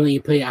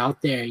put it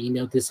out there. You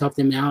know, just help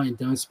them out and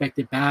don't expect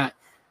it back.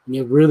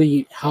 You know,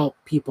 really help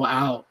people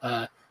out.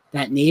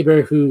 That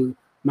neighbor who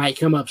might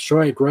come up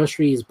short of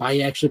groceries, buy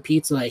extra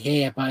pizza. Like,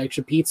 hey, I bought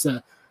extra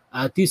pizza.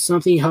 Do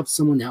something to help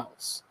someone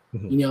else.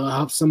 Mm-hmm. You know,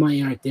 help someone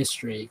in our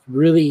district.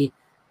 Really,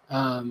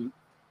 I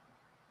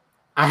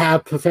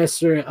have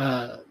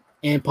Professor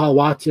in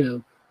Palo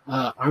Alto,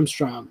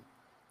 Armstrong,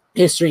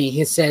 history.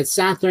 He said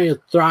San Antonio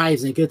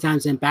thrives in good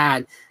times and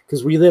bad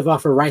because we live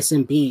off of rice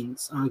and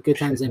beans on good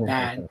times and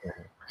bad.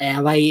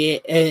 And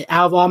like,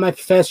 out of all my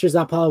professors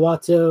at Palo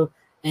Alto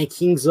and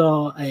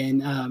Kingsville,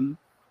 and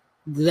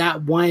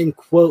that one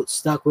quote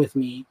stuck with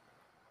me.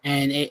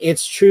 And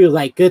it's true.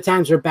 Like, good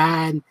times are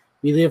bad.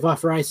 We live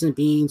off rice and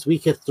beans. We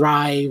could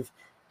thrive.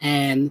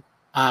 And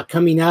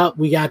coming up,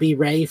 we got to be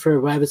ready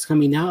for whatever's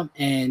coming up.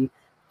 And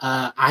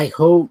I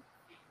hope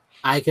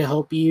I can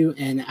help you,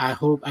 and I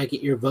hope I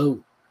get your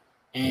vote.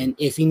 And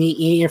if you need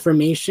any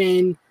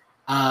information,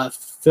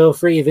 feel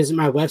free to visit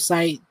my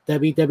website,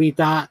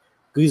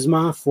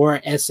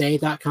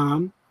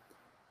 www.guzman4sa.com.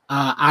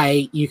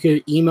 You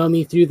could email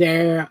me through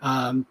there.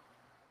 And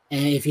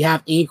if you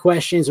have any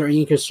questions or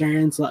any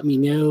concerns, let me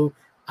know.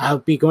 I'll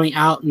be going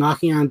out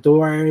knocking on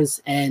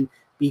doors and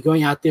be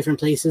going out different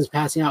places,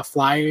 passing out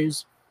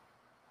flyers.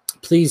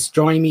 Please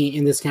join me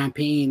in this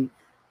campaign.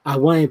 I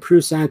want to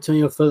improve San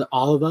Antonio for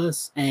all of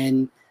us,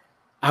 and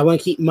I want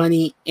to keep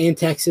money in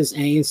Texas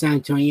and in San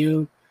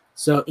Antonio.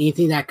 So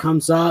anything that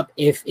comes up,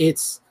 if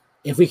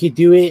we could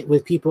do it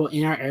with people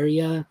in our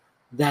area,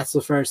 that's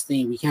the first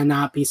thing. We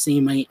cannot be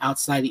seeing money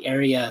outside the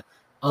area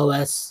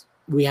unless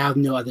we have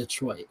no other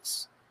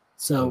choice.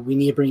 So we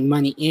need to bring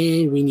money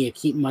in. We need to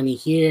keep money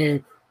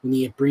here. We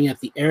need to bring up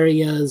the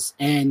areas,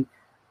 and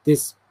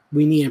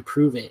we need to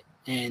improve it.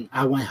 And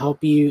I want to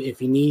help you.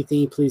 If you need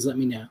anything, please let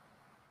me know.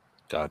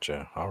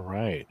 Gotcha. All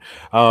right.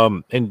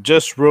 And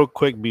just real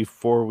quick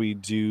before we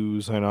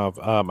do sign off,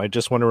 I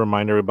just want to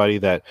remind everybody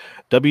that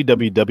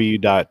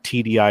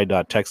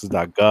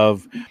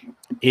www.tdi.texas.gov.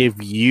 If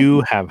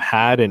you have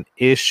had an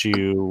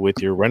issue with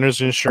your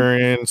renter's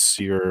insurance,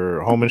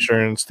 your home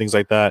insurance, things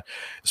like that,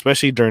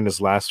 especially during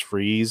this last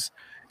freeze,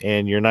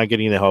 and you're not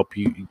getting the help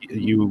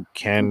you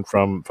can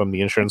from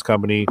the insurance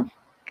company,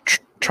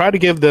 try to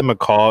give them a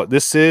call.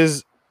 This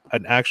is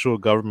an actual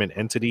government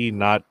entity,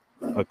 not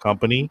a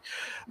company.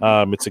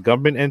 It's a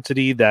government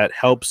entity that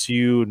helps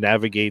you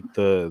navigate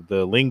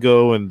the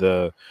lingo and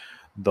the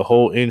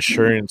whole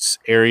insurance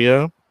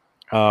area,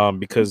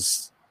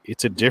 because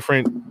it's a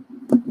different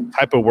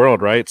type of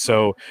world, right?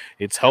 So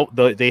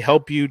they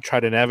help you try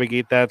to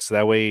navigate that, so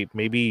that way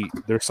maybe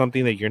there's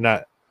something that you're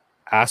not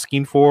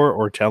asking for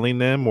or telling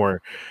them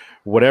or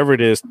whatever it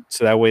is,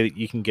 so that way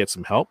you can get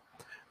some help.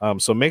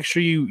 So make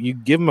sure you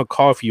give them a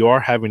call if you are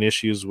having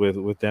issues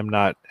with them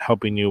not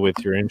helping you with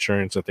your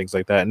insurance and things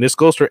like that. And this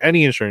goes for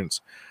any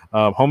insurance,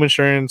 home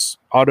insurance,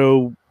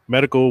 auto,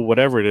 medical,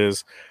 whatever it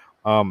is.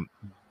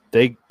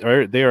 They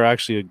are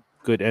actually a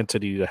good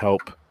entity to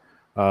help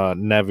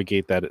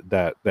navigate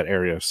that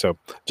area. So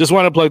just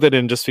want to plug that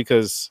in, just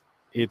because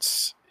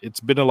there's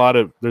been a lot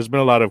of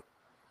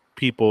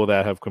people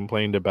that have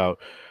complained about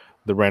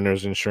the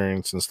renter's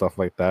insurance and stuff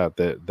like that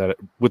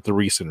with the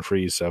recent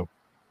freeze. So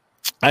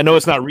I know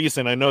it's not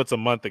recent. I know it's a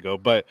month ago,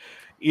 but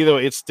either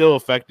way, it's still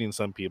affecting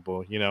some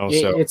people,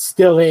 It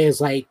still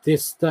is like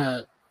this,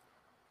 the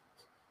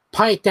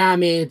pipe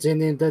damage,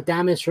 and then the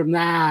damage from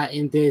that,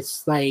 and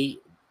this like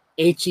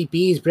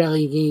HEB's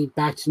barely getting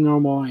back to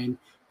normal, and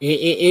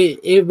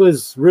it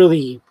was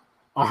really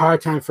a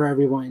hard time for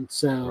everyone.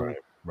 So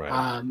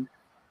right.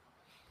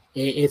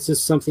 It's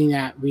just something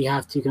that we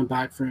have to come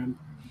back from.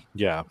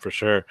 Yeah, for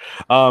sure.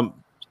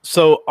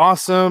 So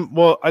awesome.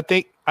 Well,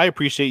 I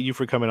appreciate you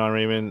for coming on,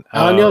 Raymond.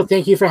 No,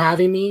 thank you for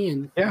having me.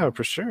 And yeah,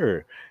 for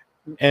sure.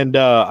 And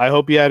I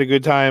hope you had a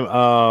good time.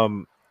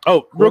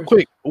 Real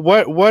quick,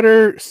 what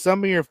are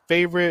some of your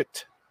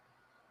favorite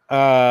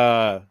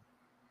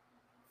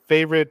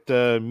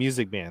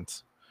music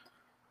bands?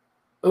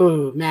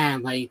 Oh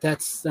man, like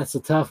that's a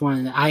tough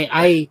one.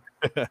 I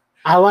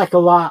like a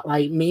lot,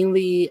 like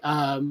mainly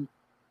oh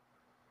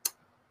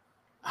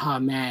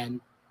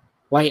man,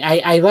 like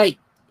I like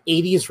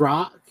 80s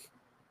rock.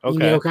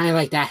 Okay. Kind of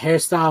like that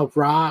hairstyle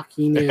rock.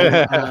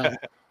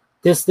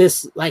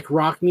 This like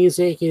rock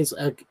music is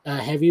a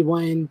heavy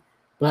one,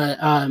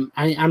 but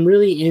I'm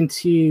really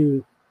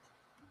into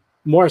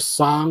more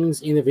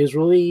songs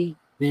individually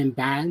than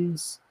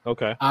bands.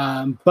 Okay.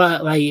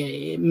 But like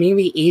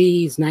mainly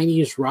 80s,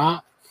 90s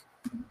rock,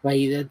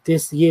 like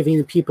this giving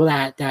the people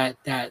that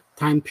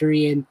time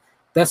period.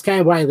 That's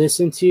kind of what I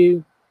listen to.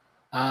 You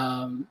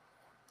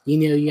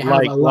have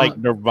like a lot like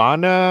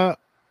Nirvana.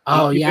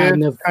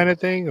 Kind of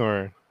thing,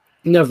 or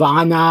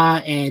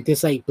Nirvana, and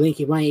this like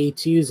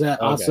Blink-182's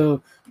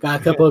also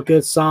got a couple of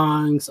good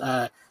songs.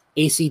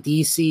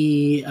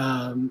 AC/DC,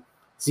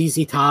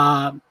 ZZ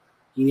Top.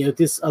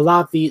 This a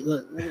lot of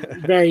the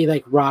very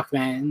like rock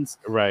bands.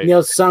 Right.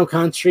 Some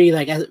country.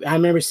 Like I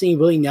remember seeing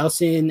Willie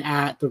Nelson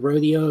at the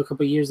rodeo a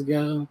couple of years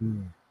ago.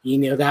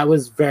 That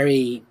was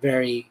very,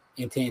 very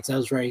intense. That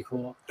was very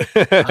cool.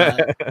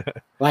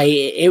 Like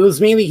it was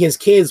mainly his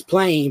kids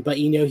playing, but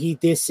he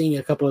did sing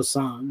a couple of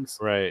songs.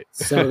 Right.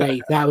 So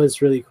like that was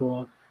really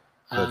cool.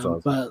 That's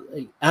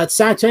awesome. But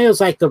San Antonio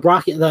is like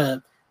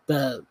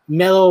the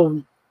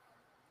mellow,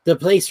 the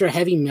place for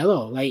heavy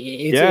metal. Like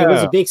it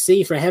was a big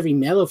city for heavy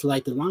metal for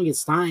like the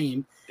longest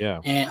time. Yeah.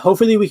 And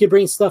hopefully we could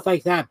bring stuff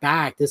like that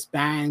back. This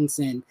bands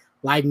and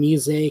live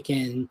music,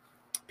 and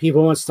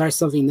people want to start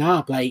something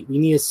up. Like we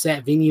need to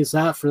set venues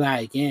up for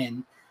that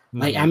again.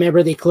 Like I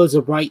remember they closed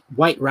a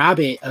White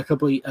Rabbit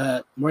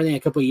more than a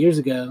couple of years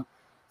ago.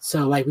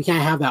 So like we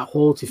can't have that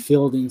hole to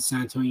fill in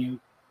San Antonio.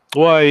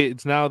 Well,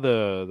 it's now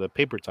the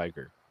Paper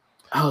Tiger.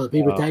 Oh, the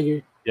Paper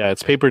Tiger. Yeah,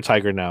 it's Paper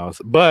Tiger now,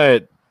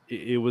 but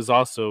it was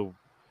also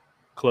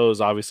closed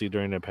obviously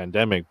during the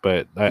pandemic.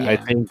 But I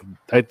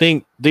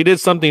think they did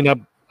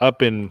something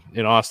up in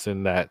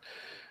Austin that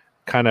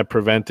kind of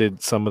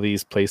prevented some of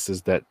these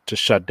places that to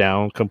shut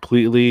down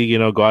completely.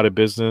 Go out of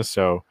business.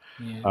 So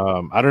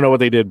I don't know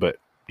what they did, but.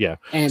 Yeah,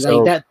 and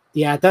like that.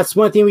 Yeah, that's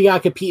one thing we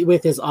gotta compete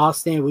with is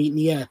Austin. We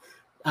need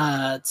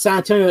San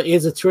Antonio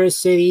is a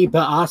tourist city,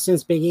 but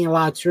Austin's been getting a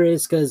lot of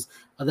tourists because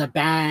of the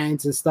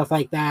bands and stuff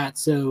like that.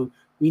 So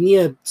we need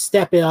to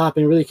step it up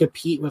and really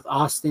compete with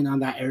Austin on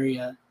that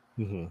area.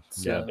 Yeah,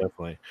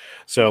 definitely.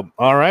 So,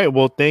 all right.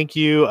 Well, thank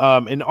you.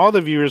 And all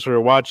the viewers who are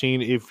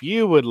watching, if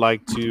you would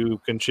like to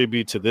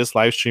contribute to this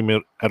live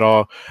stream at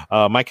all,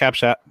 my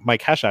Cash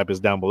App is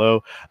down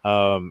below.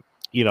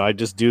 I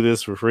just do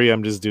this for free.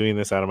 I'm just doing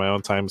this out of my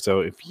own time. So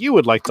if you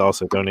would like to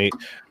also donate,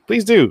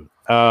 please do.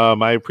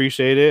 I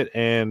appreciate it.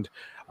 And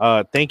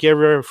thank you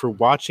everyone for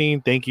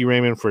watching. Thank you,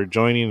 Raymond, for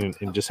joining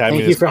and just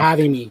having Thank you for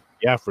having me.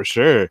 Yeah, for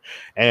sure.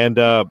 And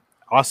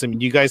awesome.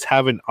 You guys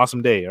have an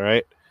awesome day. All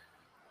right.